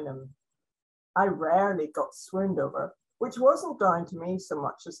didn't join him. I rarely got swooned over, which wasn't down to me so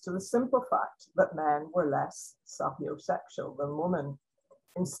much as to the simple fact that men were less sapiosexual than women.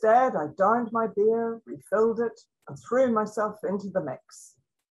 Instead, I downed my beer, refilled it, and threw myself into the mix.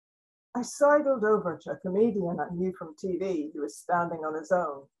 I sidled over to a comedian I knew from TV who was standing on his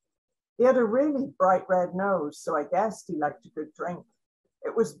own. He had a really bright red nose, so I guessed he liked a good drink.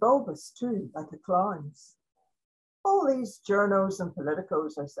 It was bulbous too, like a clown's. All these journos and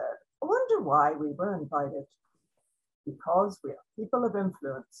politicos, I said. I wonder why we were invited. Because we are people of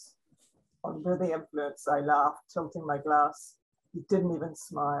influence. Under the influence, I laughed, tilting my glass. He didn't even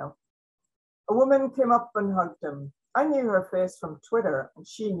smile. A woman came up and hugged him. I knew her face from Twitter, and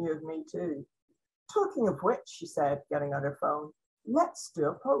she knew of me too. Talking of which, she said, getting on her phone, let's do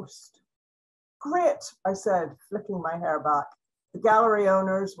a post. Great, I said, flicking my hair back. The gallery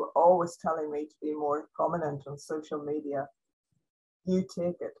owners were always telling me to be more prominent on social media. You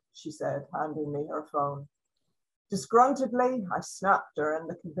take it, she said, handing me her phone. Disgruntledly, I snapped her and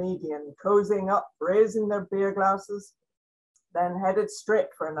the comedian, cozying up, raising their beer glasses, then headed straight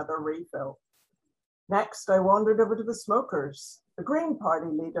for another refill. Next, I wandered over to the smokers. The Green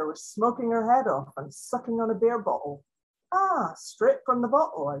Party leader was smoking her head off and sucking on a beer bottle. Ah, straight from the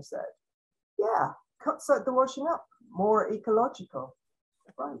bottle, I said. Yeah, cuts out the washing up. more ecological.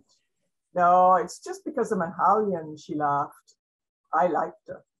 Right. No, it's just because I'm Italian, she laughed. I liked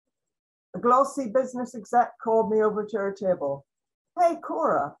her. The glossy business exec called me over to her table. Hey,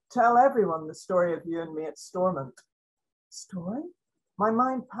 Cora, tell everyone the story of you and me at Stormont. Story? My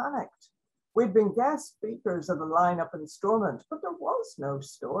mind panicked. We'd been guest speakers of the lineup in Stormont, but there was no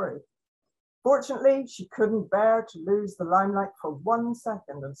story. Fortunately, she couldn't bear to lose the limelight for 1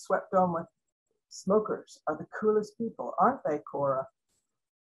 second and swept on with, smokers are the coolest people, aren't they, Cora?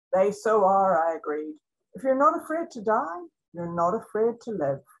 They so are, I agreed. If you're not afraid to die, you're not afraid to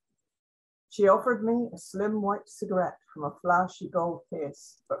live. She offered me a slim white cigarette from a flashy gold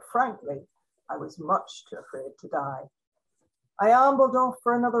case, but frankly, I was much too afraid to die. I ambled off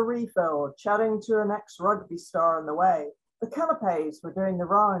for another refill, chatting to an ex-rugby star on the way. The canapes were doing the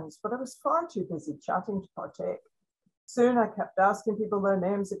rounds, but I was far too busy chatting to partake. Soon I kept asking people their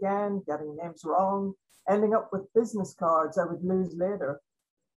names again, getting names wrong, ending up with business cards I would lose later.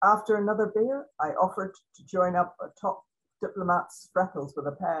 After another beer, I offered to join up a top diplomat's freckles with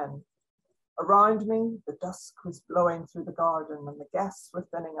a pen. Around me, the dusk was blowing through the garden and the guests were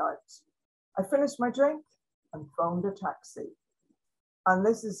thinning out. I finished my drink and phoned a taxi. And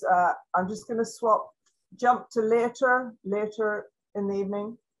this is, I'm just going to jump to later in the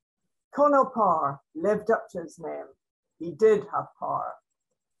evening. Conal Parr lived up to his name. He did have power.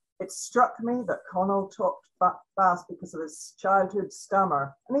 It struck me that Conal talked fast because of his childhood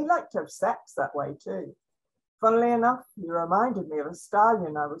stammer, and he liked to have sex that way too. Funnily enough, he reminded me of a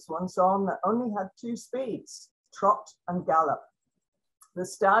stallion I was once on that only had 2 speeds, trot and gallop. The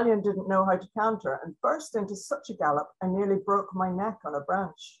stallion didn't know how to canter and burst into such a gallop I nearly broke my neck on a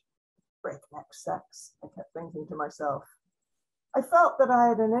branch. Breakneck sex, I kept thinking to myself. I felt that I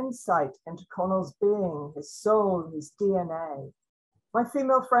had an insight into Conal's being, his soul, his DNA. My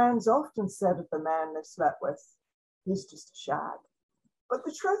female friends often said of the men they slept with, he's just a shag. But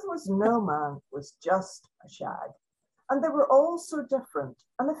the truth was no man was just a shag. And they were all so different.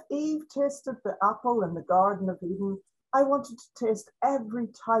 And if Eve tasted the apple in the Garden of Eden, I wanted to taste every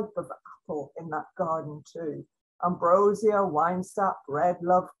type of apple in that garden too. Ambrosia, winesap, red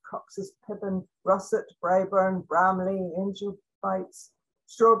love, Cox's pippin, russet, Braeburn, Bramley, angel bites,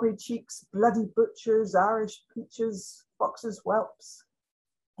 strawberry cheeks, bloody butchers, Irish peaches, foxes' whelps.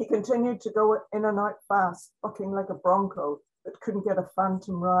 He continued to go in and out fast, bucking like a bronco that couldn't get a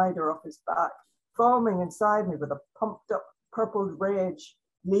phantom rider off his back, foaming inside me with a pumped up purpled rage,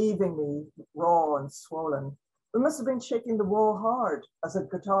 leaving me raw and swollen. We must have been shaking the wall hard as a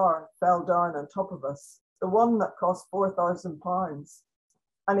guitar fell down on top of us, the one that cost £4,000.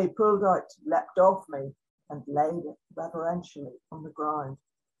 And he pulled out, leapt off me, and laid it reverentially on the ground.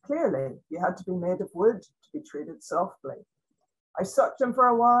 Clearly, he had to be made of wood to be treated softly. I sucked him for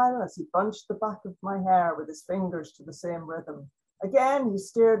a while as he bunched the back of my hair with his fingers to the same rhythm. Again, he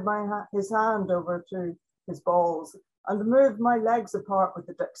steered his hand over to his balls and moved my legs apart with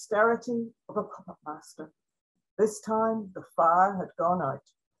the dexterity of a puppet master. This time, the fire had gone out,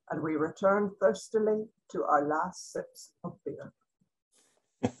 and we returned thirstily to our last sips of beer.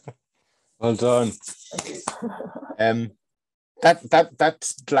 Well done.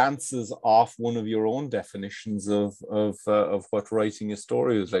 That glances off one of your own definitions of what writing a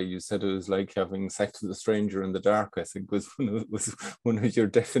story is like. You said it was like having sex with a stranger in the dark, I think was one of your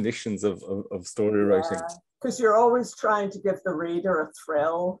definitions of story writing. Because you're always trying to give the reader a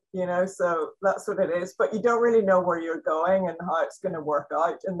thrill, you know, so that's what it is. But you don't really know where you're going and how it's going to work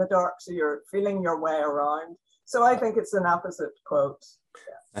out in the dark, so you're feeling your way around. So I think it's an opposite quote.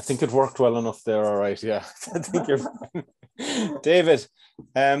 Yeah. I think it worked well enough there, all right, yeah. I think you're fine. David,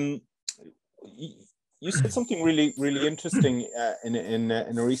 you said something really, really interesting in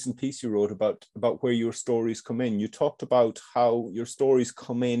a recent piece you wrote about where your stories come in. You talked about how your stories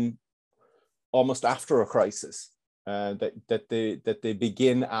come in almost after a crisis, that they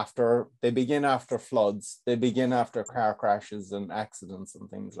begin after floods, they begin after car crashes and accidents and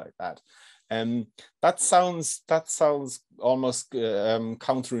things like that. That sounds almost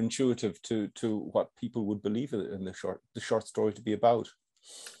counterintuitive to what people would believe in the short story to be about.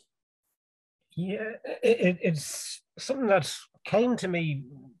 Yeah, it's something that came to me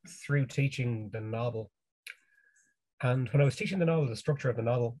through teaching the novel. And when I was teaching the novel, the structure of the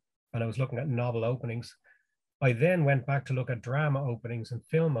novel, and I was looking at novel openings, I then went back to look at drama openings and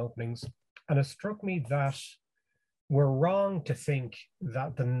film openings, and it struck me that we're wrong to think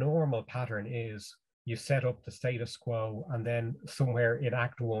that the normal pattern is you set up the status quo and then somewhere in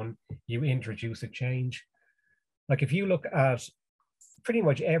Act 1, you introduce a change. Like if you look at pretty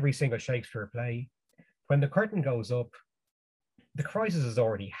much every single Shakespeare play, when the curtain goes up, the crisis has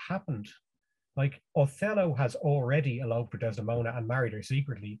already happened. Like Othello has already eloped with Desdemona and married her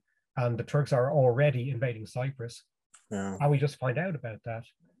secretly, and the Turks are already invading Cyprus. Yeah. And we just find out about that.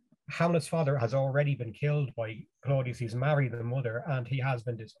 Hamlet's father has already been killed by Claudius. He's married the mother and he has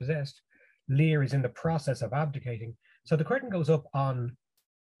been dispossessed. Lear is in the process of abdicating. So the curtain goes up on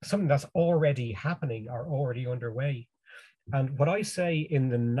something that's already happening or already underway. And what I say in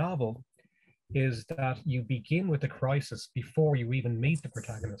the novel is that you begin with the crisis before you even meet the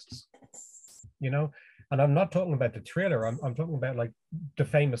protagonists, you know? And I'm not talking about the thriller. I'm talking about like the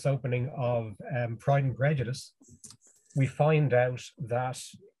famous opening of Pride and Prejudice. We find out that,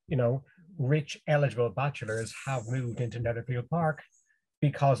 you know, rich, eligible bachelors have moved into Netherfield Park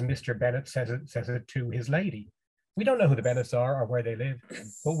because Mr. Bennet says it to his lady. We don't know who the Bennets are or where they live,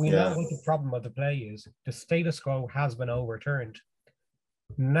 but we know what the problem of the play is. The status quo has been overturned.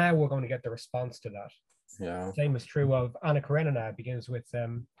 Now we're going to get the response to that. Yeah. Same is true of Anna Karenina. Begins with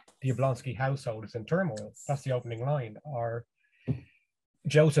the Oblonsky household is in turmoil. That's the opening line. Or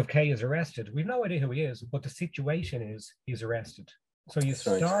Joseph K is arrested. We've no idea who he is, but the situation is he's arrested. So you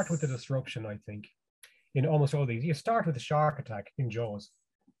start with the disruption, I think, in almost all these. You start with the shark attack in Jaws.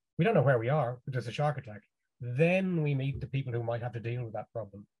 We don't know where we are, but there's a shark attack. Then we meet the people who might have to deal with that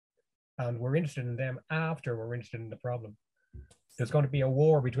problem. And we're interested in them after we're interested in the problem. There's going to be a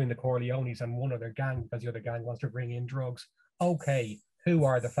war between the Corleones and one other gang because the other gang wants to bring in drugs. Okay, who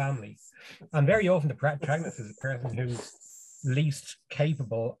are the family? And very often the protagonist is a person who's least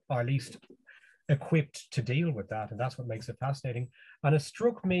capable or least equipped to deal with that. And that's what makes it fascinating. And it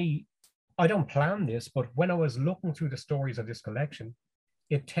struck me, I don't plan this, but when I was looking through the stories of this collection,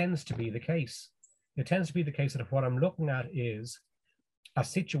 it tends to be the case. It tends to be the case that if what I'm looking at is a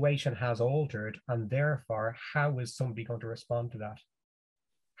situation has altered, and therefore, how is somebody going to respond to that?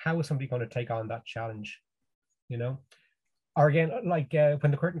 How is somebody going to take on that challenge? You know? Or again, like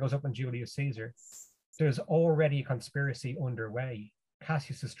when the curtain goes up on Julius Caesar, there's already a conspiracy underway.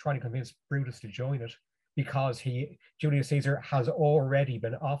 Cassius is trying to convince Brutus to join it because Julius Caesar has already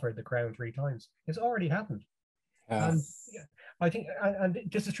been offered the crown 3 times. It's already happened. And I think, and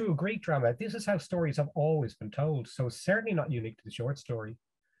this is true of Greek drama. This is how stories have always been told. So it's certainly not unique to the short story.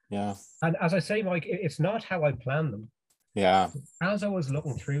 Yeah. And as I say, Mike, it's not how I planned them. Yeah. As I was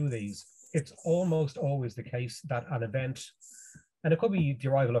looking through these, it's almost always the case that an event, and it could be the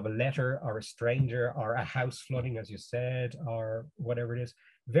arrival of a letter or a stranger or a house flooding, as you said, or whatever it is.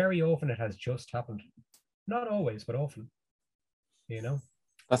 Very often it has just happened. Not always, but often, you know?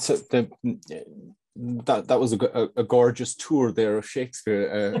 That's that was a gorgeous tour there of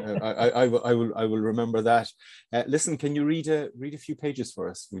Shakespeare. I will remember that. Listen, can you read a few pages for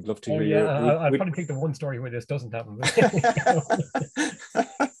us? We'd love to hear your. I'll probably pick the one story where this doesn't happen.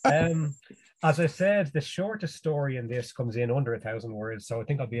 As I said, the shortest story in this comes in under 1,000 words, so I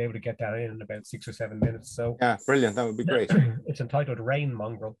think I'll be able to get that in about 6 or 7 minutes. So yeah, brilliant. That would be great. It's entitled Rain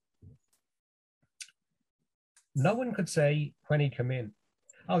Mongrel. No one could say when he'd come in.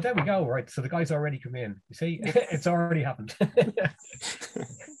 Oh, there we go. Right. So the guy's already come in. You see, it's already happened.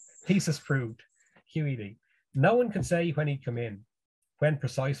 Thesis proved. QED. No one could say when he'd come in, when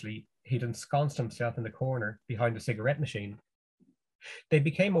precisely he'd ensconced himself in the corner behind the cigarette machine. They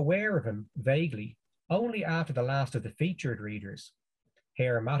became aware of him vaguely only after the last of the featured readers.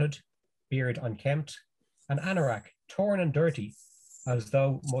 Hair matted, beard unkempt, an anorak torn and dirty, as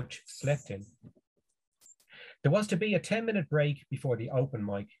though much slept in. There was to be a 10-minute break before the open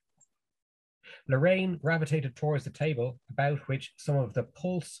mic. Lorraine gravitated towards the table about which some of the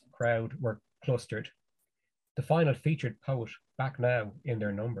Pulse crowd were clustered. The final featured poet back now in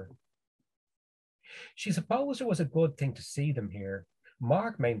their number. She supposed it was a good thing to see them here.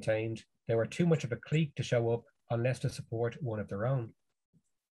 Mark maintained they were too much of a clique to show up unless to support one of their own.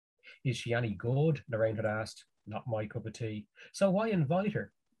 Is she any good? Lorraine had asked. Not my cup of tea. So why invite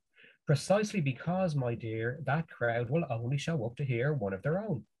her? Precisely because, my dear, that crowd will only show up to hear one of their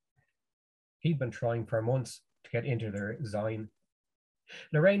own. He'd been trying for months to get into their zine.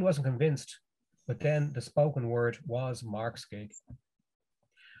 Lorraine wasn't convinced, but then the spoken word was Mark's gig.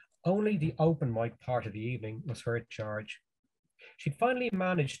 Only the open mic part of the evening was her charge. She'd finally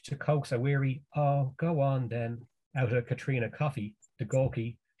managed to coax a weary, "Oh, go on then," out of Katrina Coffey, the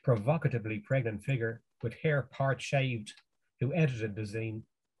gawky, provocatively pregnant figure with hair part-shaved, who edited the zine.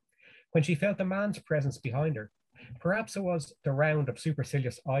 When she felt the man's presence behind her, perhaps it was the round of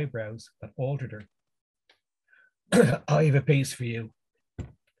supercilious eyebrows that altered her. "I've a piece for you."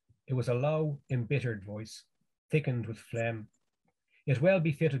 It was a low, embittered voice, thickened with phlegm. It well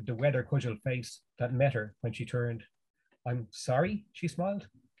befitted the weather-cudgel face that met her when she turned. "I'm sorry," she smiled.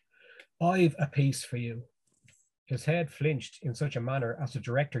 "I've a piece for you." His head flinched in such a manner as the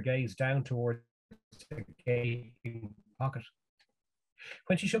director gazed down towards the gaping pocket.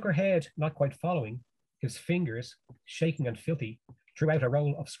 When she shook her head, not quite following, his fingers, shaking and filthy, drew out a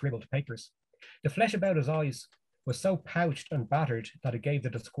roll of scribbled papers. The flesh about his eyes was so pouched and battered that it gave the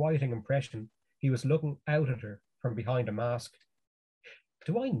disquieting impression he was looking out at her from behind a mask.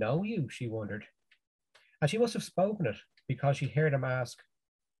 Do I know you? She wondered. And she must have spoken it because she heard him ask,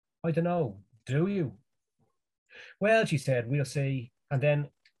 I don't know, do you? Well, she said, we'll see. And then,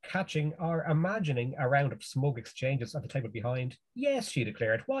 catching or imagining a round of smug exchanges at the table behind, yes, she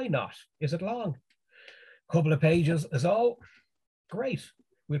declared, why not? Is it long? Couple of pages is all. Great.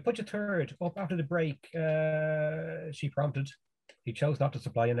 We'll put you third up after the break, she prompted. He chose not to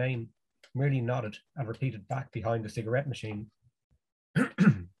supply a name, merely nodded and repeated back behind the cigarette machine.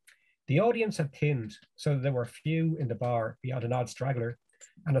 The audience had thinned, so there were few in the bar beyond an odd straggler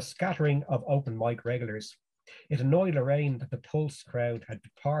and a scattering of open mic regulars. It annoyed Lorraine that the Pulse crowd had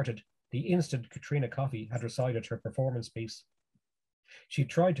departed the instant Katrina Coffey had recited her performance piece. She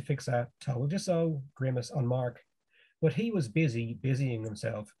tried to fix a told you so grimace on Mark, but he was busying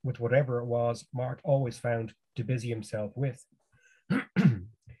himself with whatever it was Mark always found to busy himself with.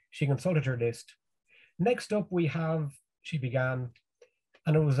 She consulted her list. Next up we have, she began,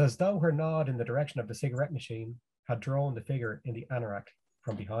 and it was as though her nod in the direction of the cigarette machine had drawn the figure in the anorak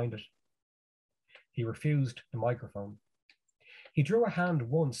from behind it. He refused the microphone. He drew a hand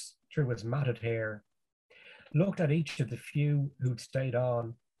once through his matted hair, looked at each of the few who'd stayed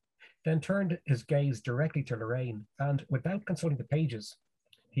on, then turned his gaze directly to Lorraine, and without consulting the pages,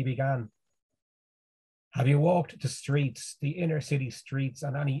 he began. Have you walked the streets, the inner city streets,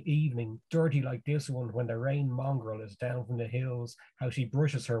 on any evening, dirty like this one, when the rain mongrel is down from the hills, how she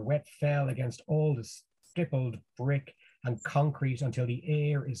brushes her wet fell against all the stippled brick and concrete until the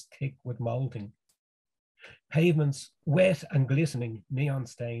air is thick with molting? Pavements wet and glistening,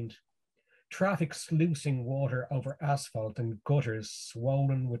 neon-stained. Traffic sluicing water over asphalt and gutters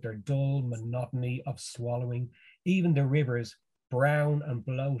swollen with their dull monotony of swallowing. Even the rivers, brown and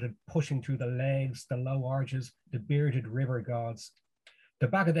bloated, pushing through the legs, the low arches, the bearded river gods. The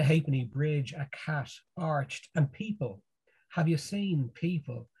back of the Halfpenny Bridge, a cat, arched, and people. Have you seen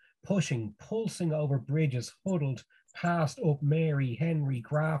people pushing, pulsing over bridges, huddled past up Mary, Henry,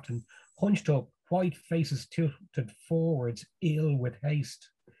 Grafton, hunched up, white faces tilted forwards, ill with haste,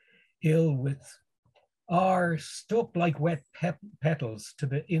 ill with, are stuck like wet petals to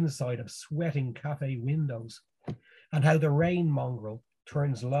the inside of sweating cafe windows, and how the rain mongrel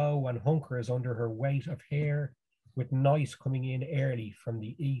turns low and hunkers under her weight of hair, with night coming in early from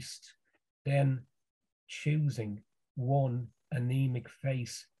the east, then choosing one anemic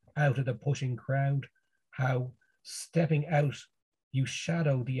face out of the pushing crowd, how, stepping out, you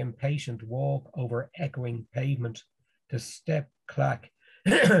shadow the impatient walk over echoing pavement, the step clack,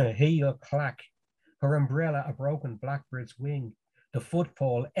 heel clack, her umbrella a broken blackbird's wing, the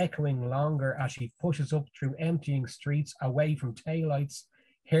footfall echoing longer as she pushes up through emptying streets away from taillights,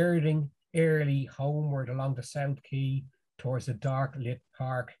 herding early homeward along the South Quay towards the dark lit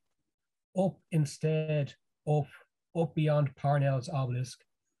park. Up instead, up beyond Parnell's obelisk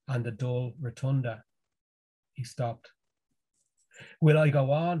and the dull rotunda. He stopped. Will I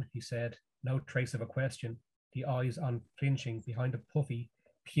go on? He said, no trace of a question, the eyes unflinching behind the puffy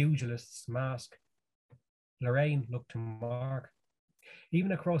pugilist's mask. Lorraine looked to Mark.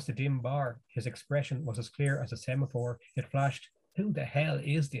 Even across the dim bar, his expression was as clear as a semaphore. It flashed, who the hell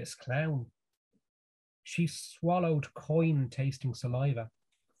is this clown? She swallowed coin-tasting saliva,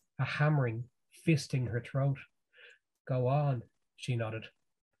 a hammering, fisting her throat. Go on, she nodded.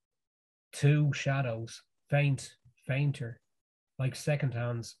 Two shadows, faint, fainter, like second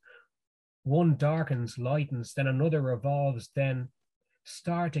hands. One darkens, lightens, then another revolves, then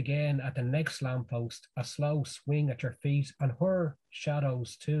start again at the next lamppost, a slow swing at your feet, and her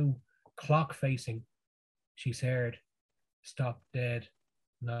shadows too, clock facing. She's heard. Stop dead.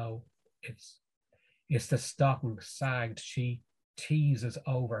 No, it's the stocking sagged. She teases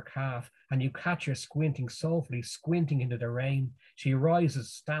over calf, and you catch her squinting softly, squinting into the rain. She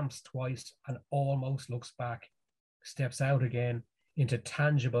rises, stamps twice, and almost looks back, steps out again into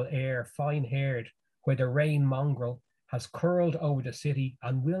tangible air, fine-haired, where the rain mongrel has curled over the city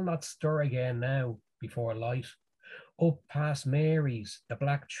and will not stir again now before light. Up past Mary's, the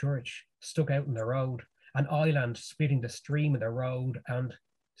black church stuck out in the road, an island splitting the stream in the road, and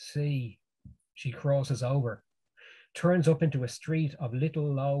see, she crosses over, turns up into a street of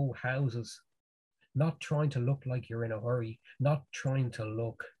little low houses, not trying to look like you're in a hurry, not trying to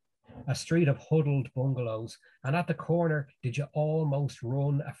look. A street of huddled bungalows, and at the corner did you almost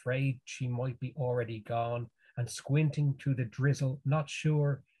run, afraid she might be already gone, and squinting through the drizzle, not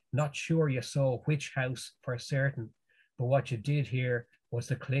sure you saw which house for certain, but what you did hear was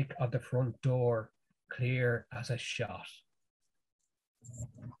the click of the front door, clear as a shot.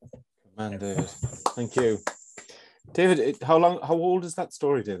 Man, David, thank you. David, how old is that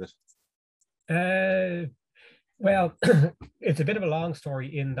story, David? Well, it's a bit of a long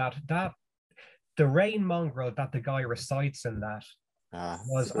story in that the rain mongrel that the guy recites in that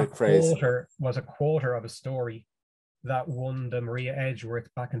was a quarter of a story that won the Maria Edgeworth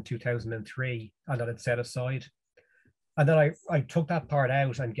back in 2003, and that it set aside. And then I took that part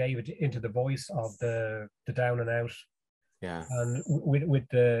out and gave it into the voice of the down and out. Yeah. And with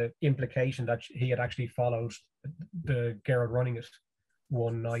the implication that he had actually followed the girl running it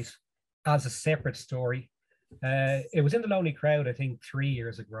one night as a separate story. It was in the Lonely Crowd, I think 3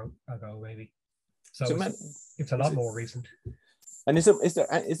 years ago maybe. So it's a lot more recent. And is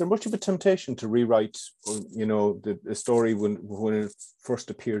there much of a temptation to rewrite, you know, the story when it first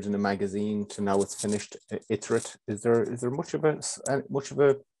appeared in a magazine to now it's finished iterate? Is there much of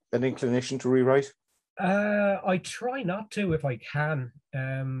an inclination to rewrite? I try not to if I can.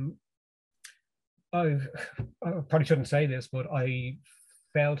 I probably shouldn't say this, but I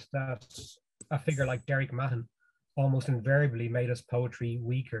felt that a figure like Derek Mahon almost invariably made his poetry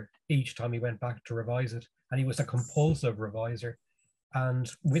weaker each time he went back to revise it, and he was a compulsive reviser.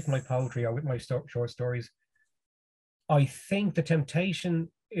 And with my poetry or with my short stories, I think the temptation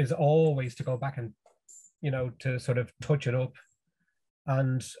is always to go back and, you know, to sort of touch it up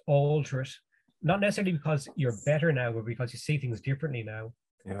and alter it. Not necessarily because you're better now, but because you see things differently now.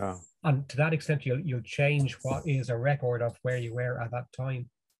 Yeah. And to that extent, you'll change what is a record of where you were at that time.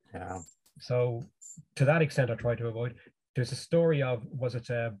 Yeah. So to that extent, I try to avoid. There's a story of, was it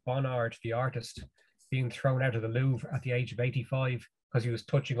Bonnard, the artist, being thrown out of the Louvre at the age of 85 because he was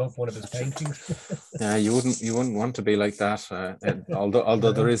touching up one of his paintings. Yeah, you wouldn't want to be like that.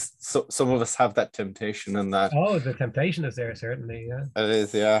 Although there is some of us have that temptation and that. Oh, the temptation is there, certainly. Yeah, it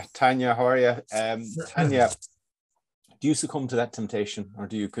is. Yeah, Tanya, how are you? Tanya, do you succumb to that temptation, or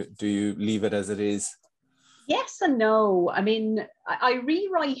do you leave it as it is? Yes and no. I mean, I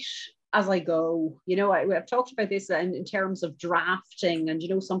rewrite as I go. You know, I've talked about this in terms of drafting, and you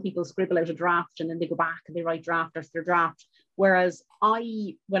know, some people scribble out a draft and then they go back and they write draft after their draft. Whereas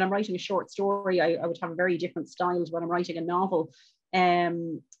when I'm writing a short story, I would have a very different style to when I'm writing a novel.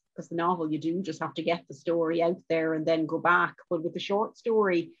 Because the novel, you do just have to get the story out there and then go back. But with the short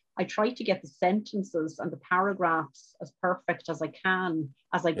story, I try to get the sentences and the paragraphs as perfect as I can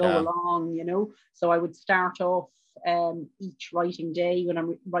as I go along, you know. So I would start off each writing day when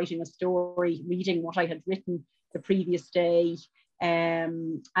I'm writing a story, reading what I had written the previous day,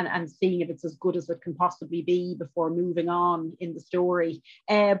 and seeing if it's as good as it can possibly be before moving on in the story.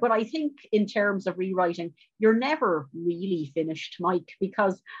 But I think in terms of rewriting, you're never really finished, Mike,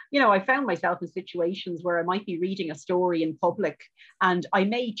 because, you know, I found myself in situations where I might be reading a story in public and I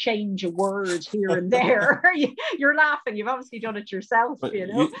may change a word here and there. You're laughing, you've obviously done it yourself, but you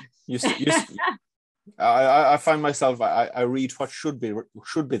know. I find myself, I read what should be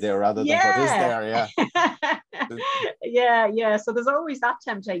there rather than what is there. Yeah. So there's always that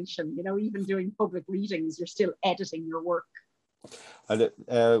temptation, you know, even doing public readings, you're still editing your work. We'd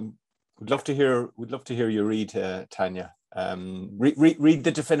love to hear you read, Tanya. Read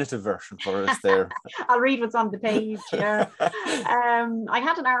the definitive version for us there. I'll read what's on the page. Yeah. I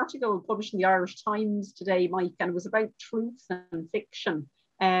had an article published in the Irish Times today, Mike, and it was about truth and fiction.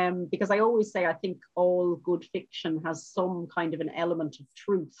 Because I always say I think all good fiction has some kind of an element of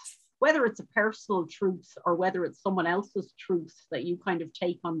truth, whether it's a personal truth or whether it's someone else's truth that you kind of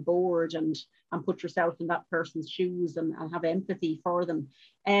take on board and put yourself in that person's shoes and have empathy for them.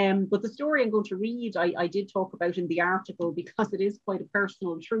 But the story I'm going to read, I did talk about in the article because it is quite a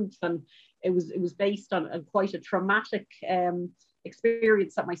personal truth, and it was based on quite a traumatic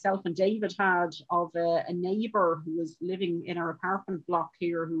experience that myself and David had of a neighbour who was living in our apartment block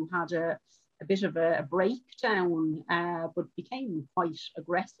here, who had a bit of a breakdown, but became quite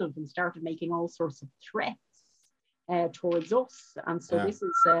aggressive and started making all sorts of threats towards us. And so this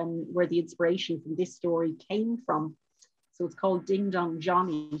is where the inspiration from this story came from. So it's called Ding Dong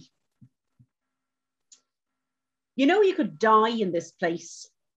Johnny. You know, you could die in this place.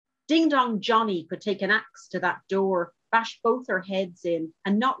 Ding Dong Johnny could take an axe to that door, bash both our heads in,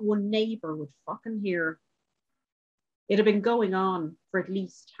 and not one neighbour would fucking hear. It had been going on for at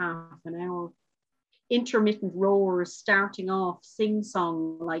least half an hour. Intermittent roars starting off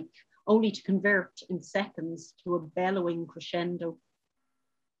sing-song like, only to convert in seconds to a bellowing crescendo.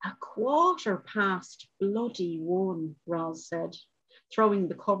 1:15 bloody 1, Roz said. throwing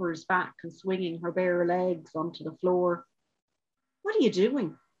the covers back and swinging her bare legs onto the floor. What are you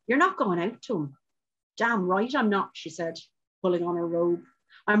doing? You're not going out to him. Damn right I'm not, she said, pulling on her robe.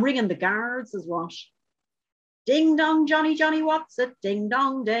 I'm ringing the guards as what? Ding dong, Johnny, Johnny, what's it? Ding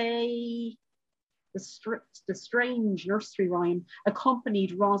dong day. The strange nursery rhyme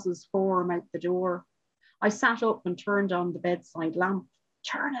accompanied Roz's form out the door. I sat up and turned on the bedside lamp.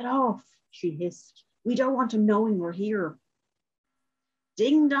 Turn it off, she hissed. We don't want him knowing we're here.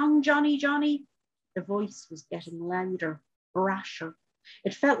 Ding dong, Johnny, Johnny. The voice was getting louder, brasher.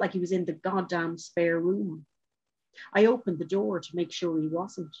 It felt like he was in the goddamn spare room. I opened the door to make sure he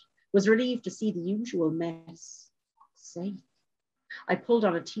wasn't. Was relieved to see the usual mess. Fuck's sake. I pulled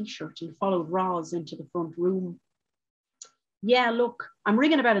on a t-shirt and followed Roz into the front room. Yeah, look, I'm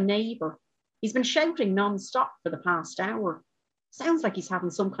ringing about a neighbour. He's been shouting non-stop for the past hour. Sounds like he's having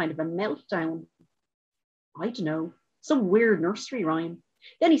some kind of a meltdown. I don't know, some weird nursery rhyme.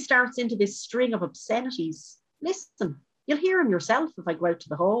 Then he starts into this string of obscenities. Listen, you'll hear him yourself if I go out to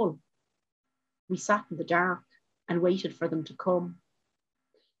the hall. We sat in the dark and waited for them to come.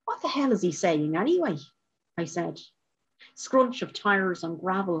 What the hell is he saying anyway? I said. Scrunch of tires on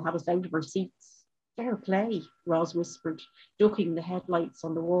gravel had us out of our seats. Fair play, Roz whispered, ducking the headlights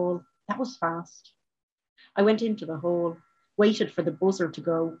on the wall. That was fast. I went into the hall, waited for the buzzer to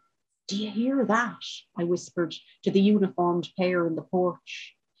go. Do you hear that? I whispered to the uniformed pair in the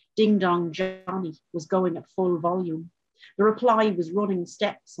porch. Ding Dong Johnny was going at full volume. The reply was running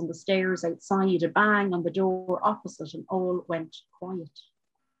steps on the stairs outside, a bang on the door opposite, and all went quiet.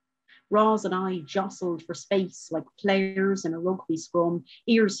 Roz and I jostled for space like players in a rugby scrum,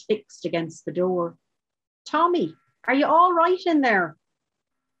 ears fixed against the door. Tommy, are you all right in there?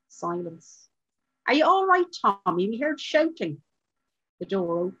 Silence. Are you all right, Tommy? We heard shouting. The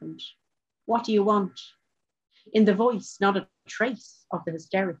door opened. What do you want? In the voice, not a trace of the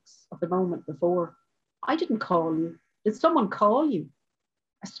hysterics of the moment before. I didn't call you. Did someone call you?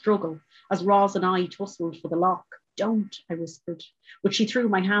 A struggle as Roz and I tussled for the lock. Don't, I whispered, but she threw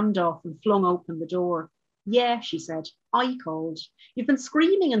my hand off and flung open the door. Yeah, she said, I called. You've been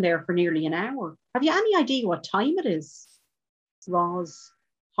screaming in there for nearly an hour. Have you any idea what time it is? Roz,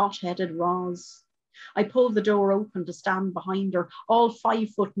 hot-headed Roz. I pulled the door open to stand behind her, all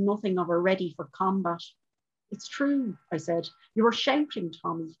 5'0" of her ready for combat. It's true, I said. You were shouting,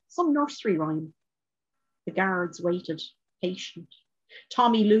 Tommy, some nursery rhyme. The guards waited, patient.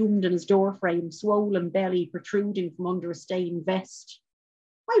 Tommy loomed in his doorframe, swollen belly protruding from under a stained vest.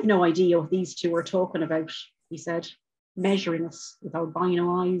 I've no idea what these two are talking about, he said, measuring us with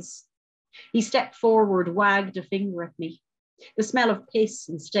albino eyes. He stepped forward, wagged a finger at me. The smell of piss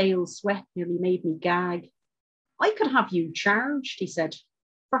and stale sweat nearly made me gag. I could have you charged, he said,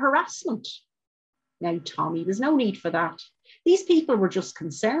 for harassment. Now, Tommy, there's no need for that. These people were just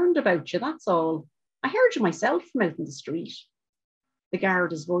concerned about you, that's all. I heard you myself from out in the street. The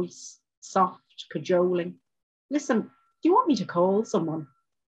guard's voice, soft, cajoling. Listen, do you want me to call someone?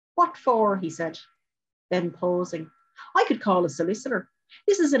 What for? He said, then pausing. I could call a solicitor.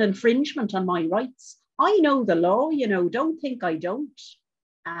 This is an infringement on my rights. I know the law, you know, don't think I don't.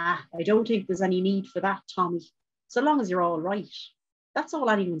 I don't think there's any need for that, Tommy, so long as you're all right. That's all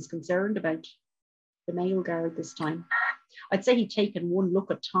anyone's concerned about. The male guard this time. I'd say he'd taken one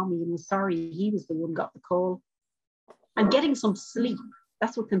look at Tommy and was sorry he was the one who got the call. I'm getting some sleep.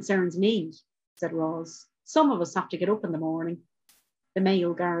 That's what concerns me, said Roz. Some of us have to get up in the morning. The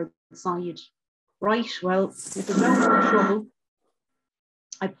male guard sighed. Right, well, if there's no more trouble.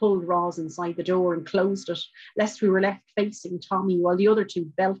 I pulled Roz inside the door and closed it, lest we were left facing Tommy while the other two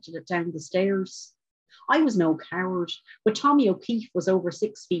belted it down the stairs. I was no coward, but Tommy O'Keefe was over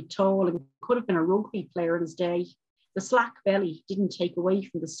 6 feet tall and could have been a rugby player in his day. The slack belly didn't take away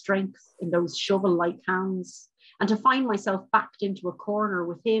from the strength in those shovel-like hands, and to find myself backed into a corner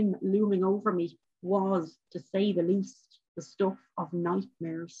with him looming over me was, to say the least, the stuff of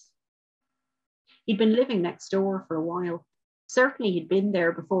nightmares. He'd been living next door for a while. Certainly he'd been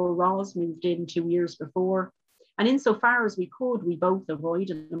there before Roz moved in 2 years before, and insofar as we could, we both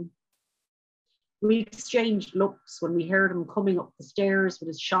avoided him. We exchanged looks when we heard him coming up the stairs with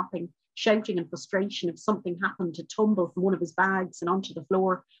his shopping, shouting in frustration if something happened to tumble from one of his bags and onto the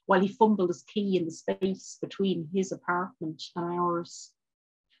floor while he fumbled his key in the space between his apartment and ours.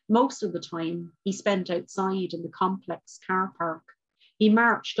 Most of the time, he spent outside in the complex car park. He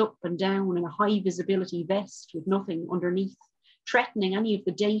marched up and down in a high visibility vest with nothing underneath, threatening any of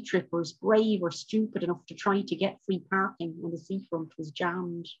the day trippers brave or stupid enough to try to get free parking when the seafront was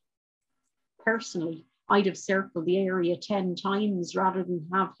jammed. Personally, I'd have circled the area 10 times rather than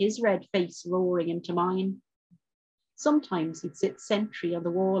have his red face roaring into mine. Sometimes he'd sit sentry on the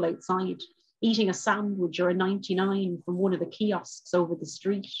wall outside, eating a sandwich or a 99 from one of the kiosks over the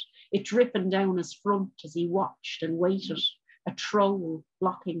street, it dripping down his front as he watched and waited, a troll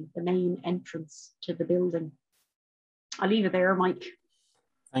blocking the main entrance to the building. I'll leave it there, Mike.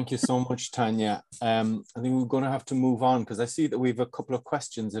 Thank you so much, Tanya. I think we're going to have to move on because I see that we have a couple of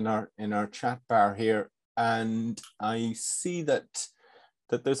questions in our chat bar here, and I see that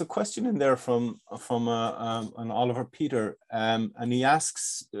there's a question in there from an Oliver Peter, and he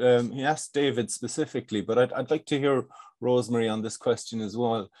asks David specifically, but I'd like to hear Rosemary on this question as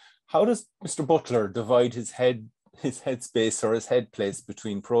well. How does Mr. Butler divide his headspace or his head place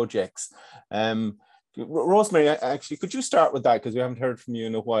between projects? Rosemary, actually, could you start with that, because we haven't heard from you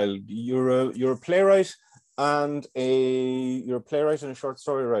in a while. You're a playwright and a short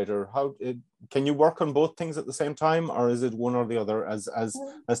story writer. How can you work on both things at the same time, or is it one or the other, as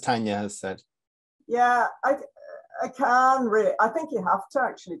Tanya has said? Yeah, I can really. I think you have to,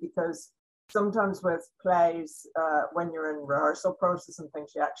 actually, because sometimes with plays, when you're in rehearsal process and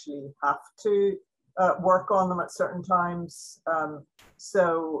things, you actually have to work on them at certain times.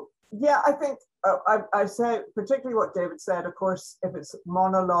 So yeah, I think I say particularly what David said. Of course, if it's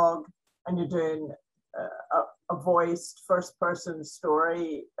monologue and you're doing a voiced first-person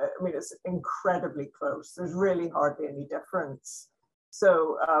story, I mean, it's incredibly close. There's really hardly any difference.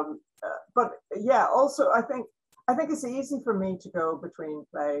 So, but yeah, also I think it's easy for me to go between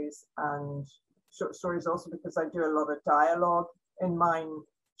plays and short stories, also because I do a lot of dialogue in my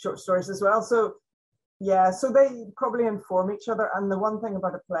short stories as well. So yeah, so they probably inform each other. And the one thing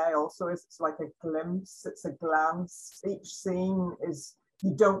about a play also is it's like a glimpse, it's a glance. Each scene is,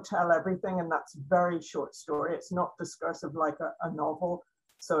 you don't tell everything, and that's very short story. It's not discursive like a novel.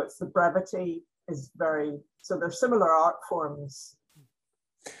 So it's the brevity is very, so they're similar art forms.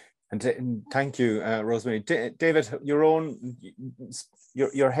 And thank you, Rosemary. David,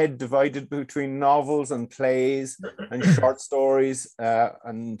 your head divided between novels and plays and short stories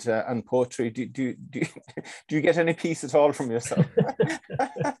and poetry. Do you get any peace at all from yourself?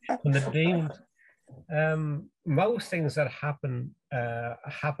 Most things that happen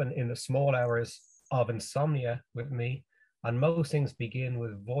in the small hours of insomnia with me, and most things begin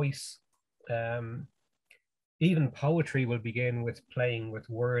with voice. Even poetry will begin with playing with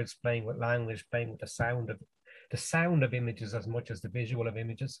words, playing with language, playing with the sound of images as much as the visual of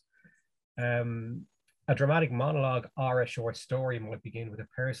images. A dramatic monologue or a short story might begin with a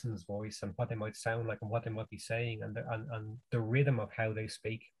person's voice and what they might sound like and what they might be saying, and the rhythm of how they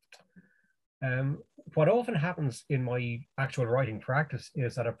speak. What often happens in my actual writing practice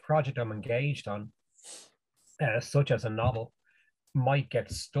is that a project I'm engaged on, such as a novel, might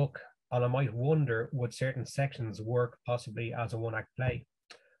get stuck. And I might wonder, would certain sections work possibly as a one-act play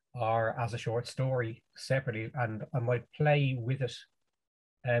or as a short story separately? And I might play with it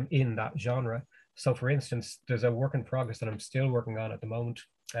in that genre. So for instance, there's a work in progress that I'm still working on at the moment,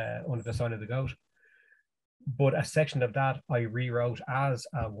 Under the Sign of the Goat. But a section of that I rewrote as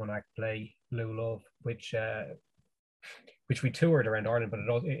a one-act play, Blue Love, which we toured around Ireland, but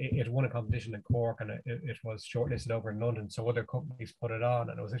it won a competition in Cork, and it was shortlisted over in London. So other companies put it on,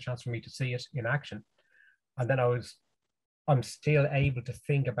 and it was a chance for me to see it in action. And then I'm still able to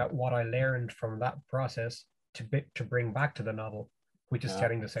think about what I learned from that process to bring back to the novel, which is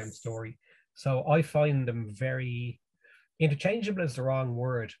telling the same story. So I find them very interchangeable is the wrong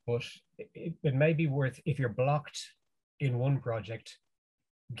word, but it may be worth, if you're blocked in one project,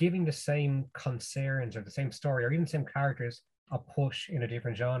 giving the same concerns or the same story or even the same characters a push in a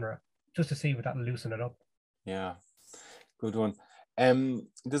different genre, just to see would that loosen it up. Yeah, good one.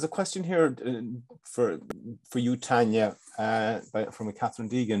 There's a question here for you, Tanya, from a Catherine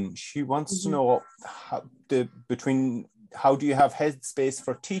Deegan. She wants to know how do you have headspace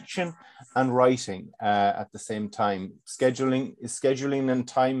for teaching and writing at the same time? Is scheduling and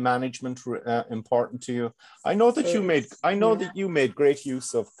time management important to you? I know that you made great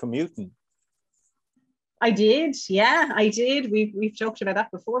use of commuting. I did, yeah, I did. We've talked about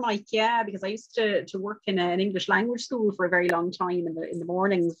that before, Mike. Yeah, because I used to work in an English language school for a very long time in the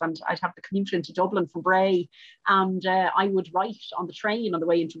mornings, and I'd have to commute into Dublin from Bray, and I would write on the train on the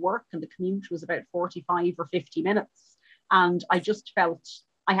way into work, and the commute was about 45 or 50 minutes. And I just felt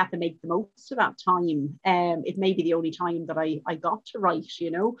I had to make the most of that time. It may be the only time that I got to write,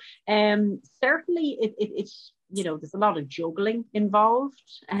 you know. Certainly, it's, you know, there's a lot of juggling involved.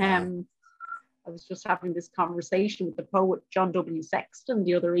 I was just having this conversation with the poet John W. Sexton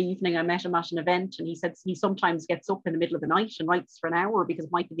the other evening. I met him at an event, and he said he sometimes gets up in the middle of the night and writes for an hour because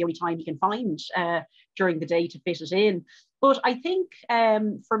it might be the only time he can find during the day to fit it in. But I think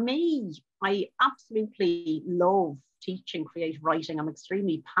for me, I absolutely love teaching creative writing. I'm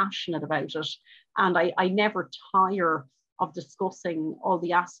extremely passionate about it. And I never tire of discussing all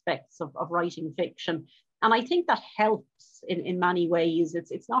the aspects of writing fiction. And I think that helps in many ways.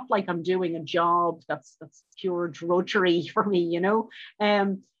 It's not like I'm doing a job that's pure drudgery for me, you know.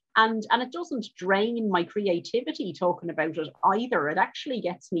 And it doesn't drain my creativity talking about it either. It actually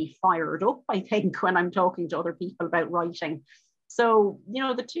gets me fired up, I think, when I'm talking to other people about writing. So, you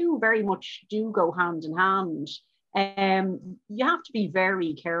know, the two very much do go hand in hand. You have to be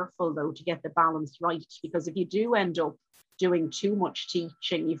very careful, though, to get the balance right, because if you do end up doing too much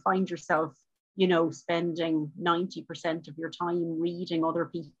teaching, you find yourself, you know, spending 90% of your time reading other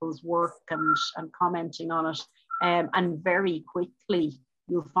people's work and commenting on it. And very quickly,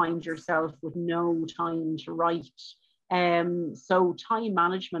 you'll find yourself with no time to write. So time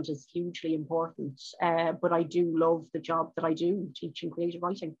management is hugely important. But I do love the job that I do, teaching creative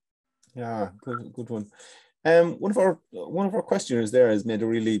writing. Yeah, good one. One of our questioners there has made a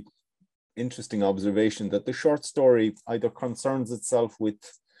really interesting observation that the short story either concerns itself with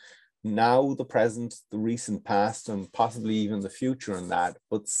now, the present, the recent past, and possibly even the future in that,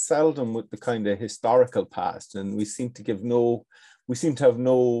 but seldom with the kind of historical past. And we seem to get no encouragement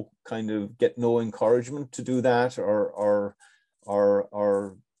to do that, or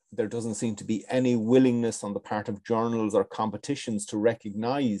there doesn't seem to be any willingness on the part of journals or competitions to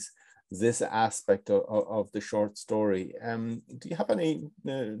recognize this aspect of the short story. Do you have any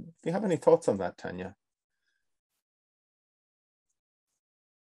thoughts on that, Tanya?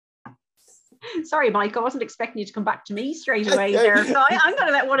 Sorry, Mike, I wasn't expecting you to come back to me straight away there. So I'm going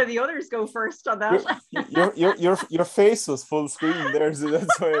to let one of the others go first on that. Your face was full screen there, so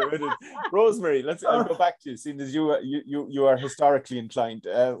that's why I read it. Rosemary, I'll go back to you, seeing as you are historically inclined.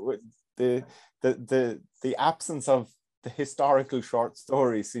 The absence of the historical short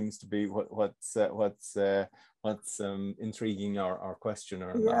story seems to be what's intriguing our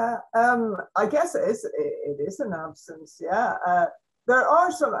questioner. Yeah, I guess it is an absence. Yeah. There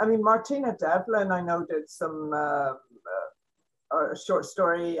are some, I mean, Martina Devlin, I know, did some short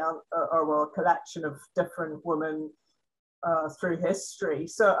story or collection of different women through history.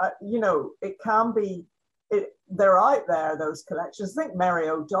 So, you know, it can be, they're out there, those collections. I think Mary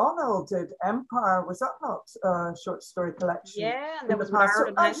O'Donnell did Empire. Was that not a short story collection? Yeah, and there was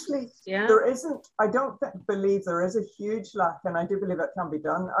so actually, there isn't, I don't believe there is a huge lack, and I do believe it can be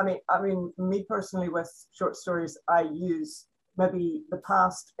done. I mean, me personally, with short stories, I use maybe the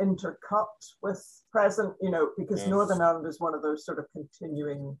past intercut with present, you know, because Northern Ireland is one of those sort of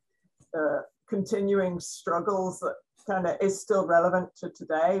continuing struggles that kind of is still relevant to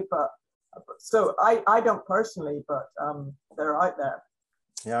today. But so I don't personally, but they're out there.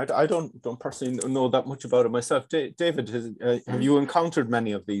 Yeah, I don't personally know that much about it myself. David, have you encountered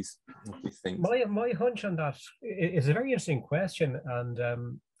many of these things? My hunch on that is a very interesting question,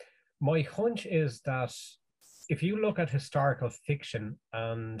 and my hunch is that if you look at historical fiction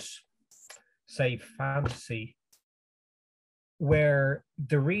and, say, fantasy, where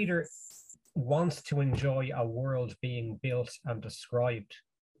the reader wants to enjoy a world being built and described,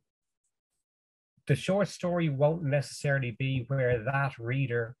 the short story won't necessarily be where that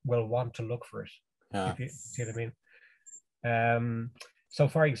reader will want to look for it. If you see what I mean. So,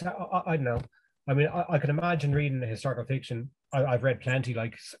 for example, I don't know. I mean, I can imagine reading historical fiction. I've read plenty,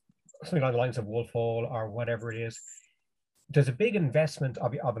 like something along the lines of Wolf Hall or whatever it is. There's a big investment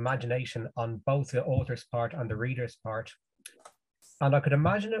of imagination on both the author's part and the reader's part. And I could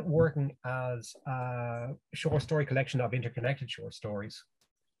imagine it working as a short story collection of interconnected short stories,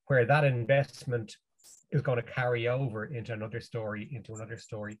 where that investment is going to carry over into another story,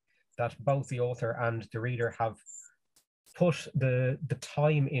 that both the author and the reader have put the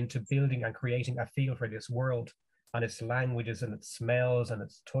time into building and creating a feel for this world and its languages and its smells and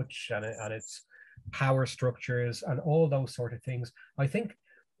its touch and its power structures and all those sort of things. I think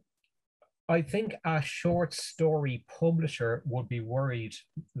a short story publisher would be worried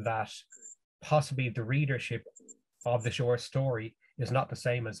that possibly the readership of the short story is not the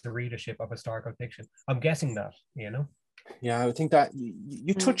same as the readership of historical fiction. I'm guessing that, you know. Yeah, I think that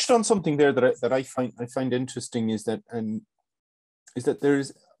you touched on something there that I find interesting is that there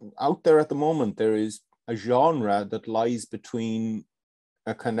is out there at the moment, there is a genre that lies between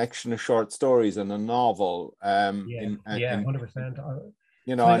a collection of short stories and a novel. 100%.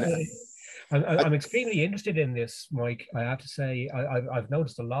 You know, I'm extremely interested in this, Mike. I have to say, I've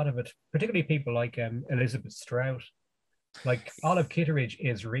noticed a lot of it, particularly people like Elizabeth Strout. Like Olive Kitteridge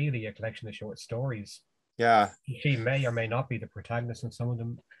is really a collection of short stories. Yeah. She may or may not be the protagonist in some of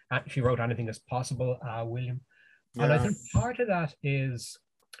them. She wrote Anything Is Possible, William. Yeah. And I think part of that is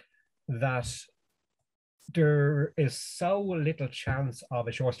that there is so little chance of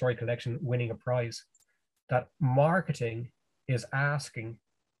a short story collection winning a prize that marketing is asking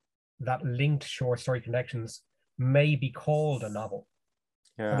that linked short story collections may be called a novel.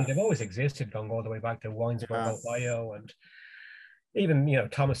 Yeah. I mean, they've always existed, going all the way back to Winesburg, Ohio, and even, you know,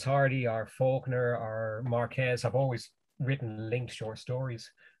 Thomas Hardy or Faulkner or Marquez have always written linked short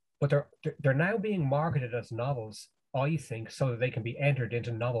stories, but they're now being marketed as novels, I think, so that they can be entered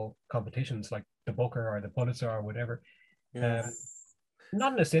into novel competitions like the Booker or the Pulitzer or whatever. Yeah.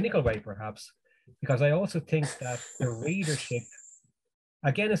 Not in a cynical way, perhaps, because I also think that the readership,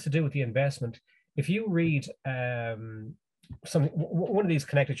 again, is to do with the investment. If you read one of these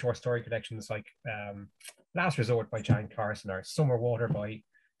connected short story collections, like Last Resort by Jan Carson or Summer Water by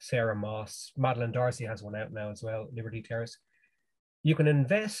Sarah Moss, Madeline Darcy has one out now as well, Liberty Terrace. You can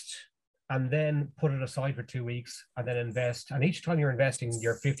invest and then put it aside for 2 weeks and then invest. And each time you're investing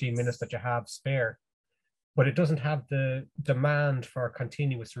your 15 minutes that you have spare, but it doesn't have the demand for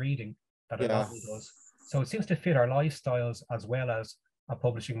continuous reading that a novel does. So it seems to fit our lifestyles as well as a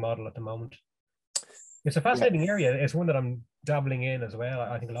publishing model at the moment. It's a fascinating area. It's one that I'm dabbling in as well.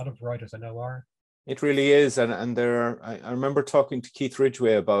 I think a lot of writers I know are. It really is, and there are, I remember talking to Keith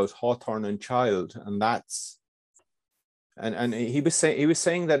Ridgway about Hawthorne and Child, and that's, and he was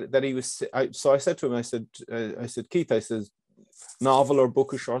saying that he was. So I said to him, I said Keith, I said, novel or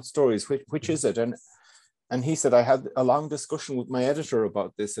book of short stories, which is it? And he said, I had a long discussion with my editor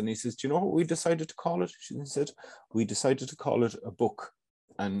about this, and he says, do you know what we decided to call it? She said, we decided to call it a book,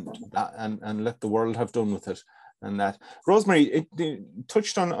 and let the world have done with it. And that, Rosemary, it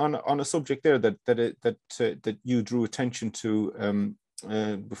touched on a subject there that you drew attention to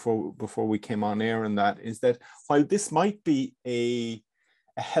before we came on air, and that is that while this might be a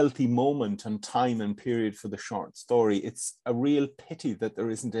healthy moment and time and period for the short story, it's a real pity that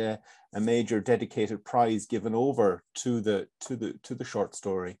there isn't a major dedicated prize given over to the short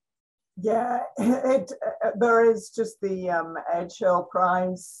story. Yeah, there is just the Edgehill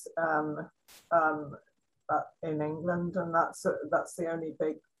Prize in England, and that's the only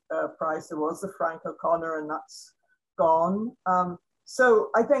big prize there was, the Frank O'Connor, and that's gone. So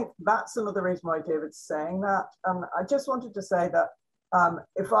I think that's another reason why David's saying that. I just wanted to say that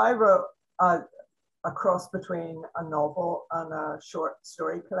if I wrote a cross between a novel and a short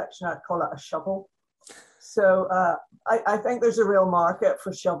story collection, I'd call it a shovel. So I think there's a real market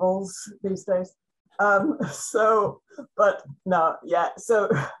for shovels these days. But no, yeah. So,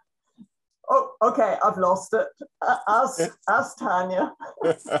 okay, I've lost it. Ask Tanya.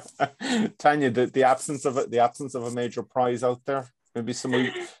 Tanya, the absence of a major prize out there. Maybe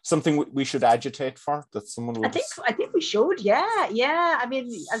something we should agitate for, that someone would. I think we should. Yeah. I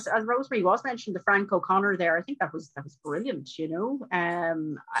mean, as Rosemary was mentioning, the Frank O'Connor there, I think that was brilliant. You know,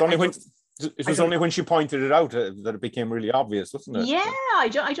 it was only when she pointed it out that it became really obvious, wasn't it? Yeah, I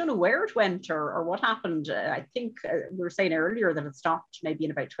don't know where it went or what happened. I think we were saying earlier that it stopped maybe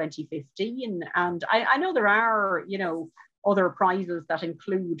in about 2015, and I know there are, you know, other prizes that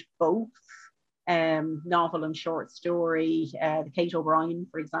include both novel and short story, the Kate O'Brien,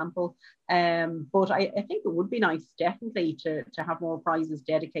 for example. But I think it would be nice, definitely, to have more prizes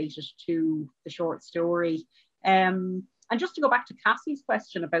dedicated to the short story. And just to go back to Cassie's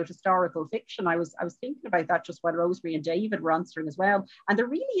question about historical fiction, I was thinking about that just while Rosemary and David were answering as well. And there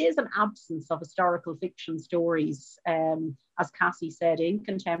really is an absence of historical fiction stories, as Cassie said, in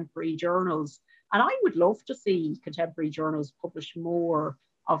contemporary journals. And I would love to see contemporary journals publish more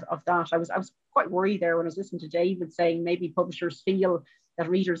of that. I was quite worried there when I was listening to David saying maybe publishers feel that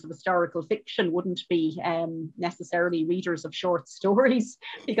readers of historical fiction wouldn't be necessarily readers of short stories,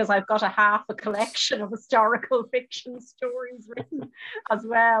 because I've got half a collection of historical fiction stories written as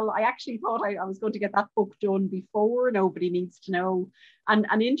well. I actually thought I was going to get that book done before Nobody Needs to Know. And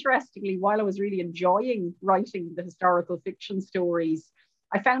interestingly, while I was really enjoying writing the historical fiction stories,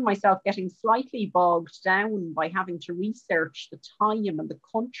 I found myself getting slightly bogged down by having to research the time and the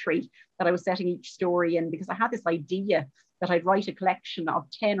country that I was setting each story in, because I had this idea that I'd write a collection of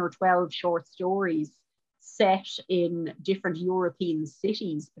 10 or 12 short stories set in different European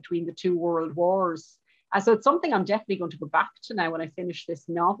cities between the two world wars. So it's something I'm definitely going to go back to now when I finish this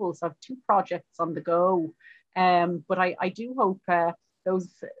novel. So I have 2 projects on the go. But I do hope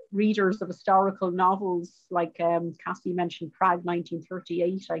those readers of historical novels, like Cassie mentioned Prague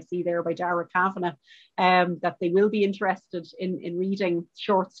 1938, I see there by Dara Kavanagh, that they will be interested in reading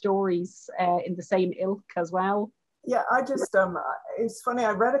short stories in the same ilk as well. Yeah, I just, it's funny,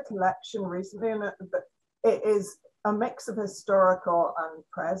 I read a collection recently, and it is a mix of historical and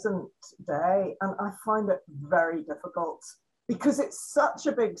present day, and I find it very difficult because it's such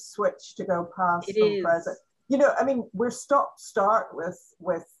a big switch to go past from present. You know, I mean, we're start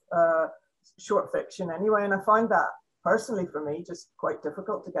with short fiction anyway, and I find that personally for me just quite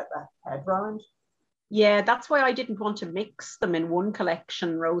difficult to get the head round. Yeah, that's why I didn't want to mix them in one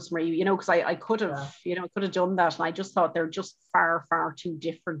collection, Rosemary, you know, because I could have, you know, could have done that. And I just thought they're just far, far too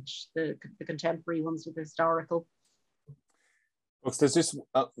different, the contemporary ones with the historical. Folks, there's just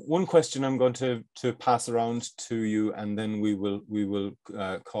one question I'm going to pass around to you, and then we will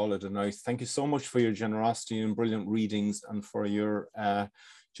call it a night. Thank you so much for your generosity and brilliant readings, and for your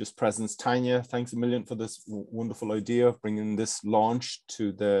just presence. Tanya, thanks a million for this wonderful idea of bringing this launch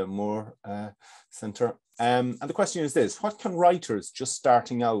to the Moore Centre. And the question is this: what can writers just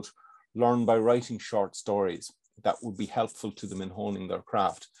starting out learn by writing short stories that would be helpful to them in honing their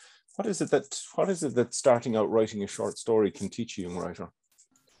craft? What is it that starting out writing a short story can teach you, young writer?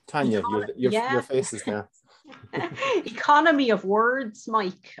 Tanya, your face is there. Economy of words,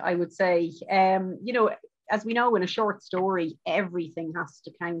 Mike, I would say. You know, as we know, in a short story, everything has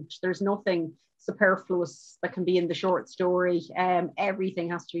to count. There's nothing superfluous that can be in the short story. Everything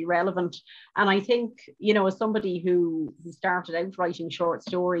has to be relevant. And I think, you know, as somebody who started out writing short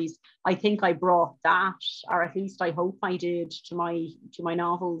stories, I think I brought that, or at least I hope I did, to my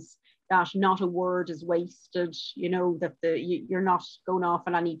novels, that not a word is wasted, you know, that you're not going off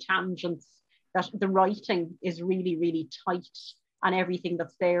on any tangents, that the writing is really, really tight, and everything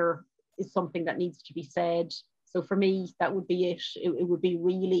that's there is something that needs to be said. So for me, that would be it. It would be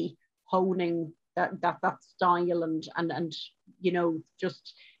really honing that style and you know,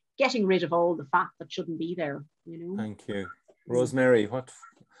 just getting rid of all the fat that shouldn't be there, you know. Thank you. Rosemary, what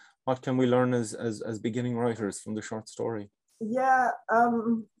can we learn as beginning writers from the short story? Yeah,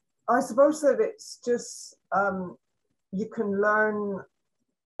 I suppose that it's just you can learn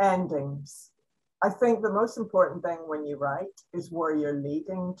endings. I think the most important thing when you write is where you're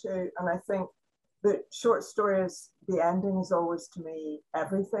leading to, and I think the short stories, the ending is always to me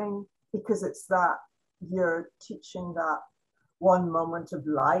everything, because it's that you're teaching that one moment of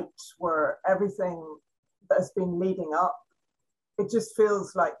light where everything that's been leading up, it just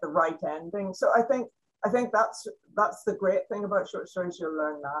feels like the right ending. So I think that's the great thing about short stories. You'll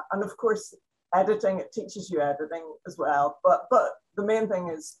learn that, and of course, editing, it teaches you editing as well. But the main thing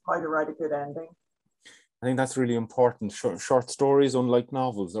is how to write a good ending. I think that's really important. Short stories, unlike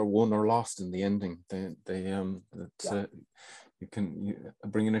novels, are won or lost in the ending.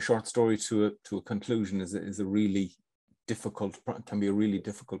 Bringing a short story to a conclusion is a really difficult, can be a really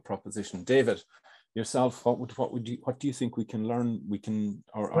difficult proposition. David, yourself, what do you think we can learn?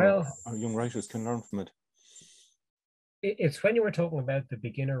 Our young writers can learn from it. It's when you were talking about the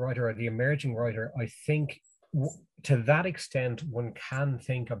beginner writer or the emerging writer, I think to that extent, one can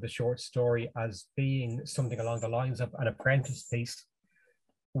think of the short story as being something along the lines of an apprentice piece,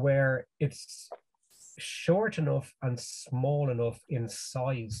 where it's short enough and small enough in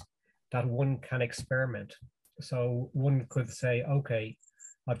size that one can experiment. So one could say, okay,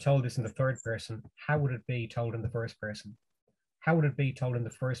 I've told this in the third person. How would it be told in the first person? How would it be told in the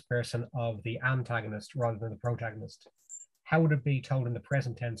first person of the antagonist rather than the protagonist? How would it be told in the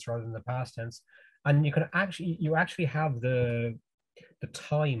present tense rather than the past tense? And you actually have the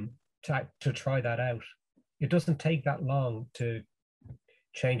time to try that out. It doesn't take that long to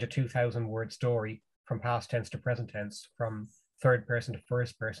change a 2,000 word story from past tense to present tense, from third person to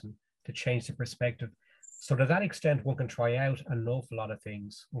first person, to change the perspective. So to that extent, one can try out an awful lot of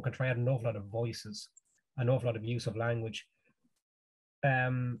things. One can try out an awful lot of voices, an awful lot of use of language,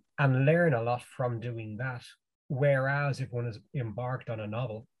 and learn a lot from doing that. Whereas if one is embarked on a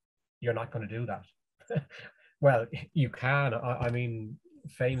novel, you're not going to do that. Well, you can. I mean,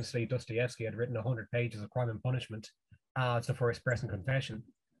 famously, Dostoevsky had written 100 pages of Crime and Punishment as a first-person confession.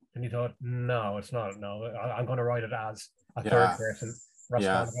 And he thought, no, it's not. No, I'm going to write it as a third person.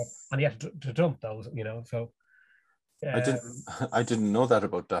 And he had to dump those, you know. So I didn't know that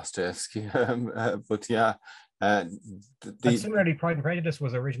about Dostoevsky, but yeah. And similarly, Pride and Prejudice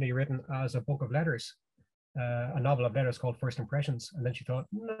was originally written as a book of letters. A novel of letters called First Impressions, and then she thought,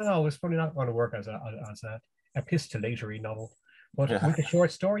 no, it's probably not going to work as a epistolatory novel. But with a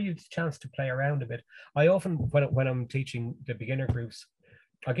short story, you have a chance to play around a bit. I often, when I'm teaching the beginner groups,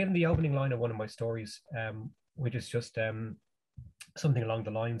 I give them the opening line of one of my stories, which is just something along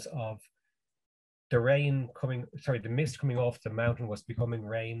the lines of the mist coming off the mountain was becoming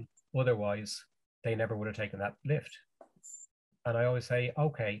rain, otherwise they never would have taken that lift. And I always say,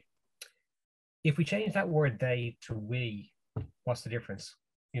 okay, if we change that word they to we, what's the difference?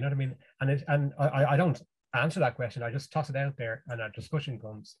 You know what I mean? And I don't answer that question. I just toss it out there and a discussion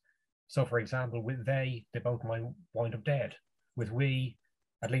comes. So for example, with they both might wind up dead. With we,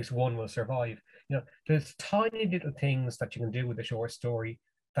 at least one will survive. You know, there's tiny little things that you can do with a short story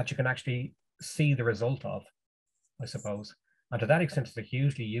that you can actually see the result of, I suppose. And to that extent, it's a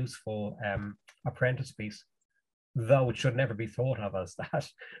hugely useful apprentice piece, though it should never be thought of as that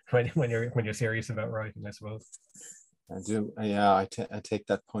when you're serious about writing, I suppose. I do, yeah, I take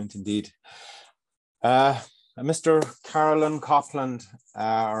that point indeed. Mr. Carolyn Copland,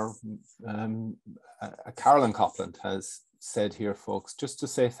 Carolyn Copland has said here, folks, just to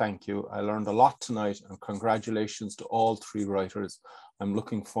say thank you. I learned a lot tonight, and congratulations to all three writers. I'm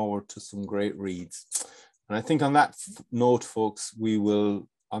looking forward to some great reads. And I think on that note, folks,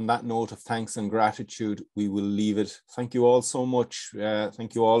 on that note of thanks and gratitude, we will leave it. Thank you all so much.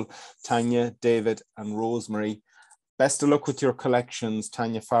 Thank you all, Tanya, David, and Rosemary. Best of luck with your collections.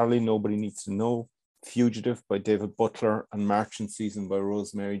 Tanya Farrelly, Nobody Needs to Know, Fugitive by David Butler, and Marching Season by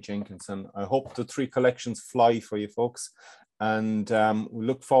Rosemary Jenkinson. I hope the three collections fly for you folks, and we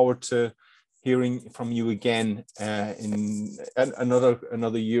look forward to hearing from you again in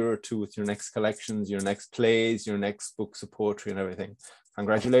another year or two with your next collections, your next plays, your next books of poetry and everything.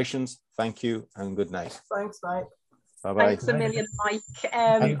 Congratulations, thank you, and good night. Thanks, Mike. Bye-bye. Thanks a million, Mike.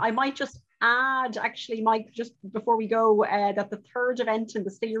 I might just add, actually, Mike, just before we go, that the third event in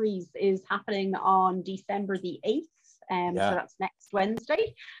the series is happening on December the 8th. So that's next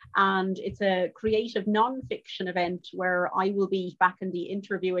Wednesday. And it's a creative non-fiction event where I will be back in the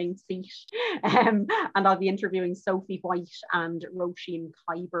interviewing seat. And I'll be interviewing Sophie White and Roisin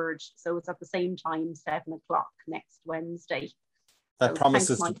Kyberd. So it's at the same time, 7 o'clock next Wednesday. That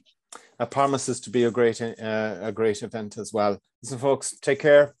promises to be a great event as well. So folks, take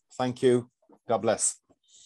care. Thank you. God bless.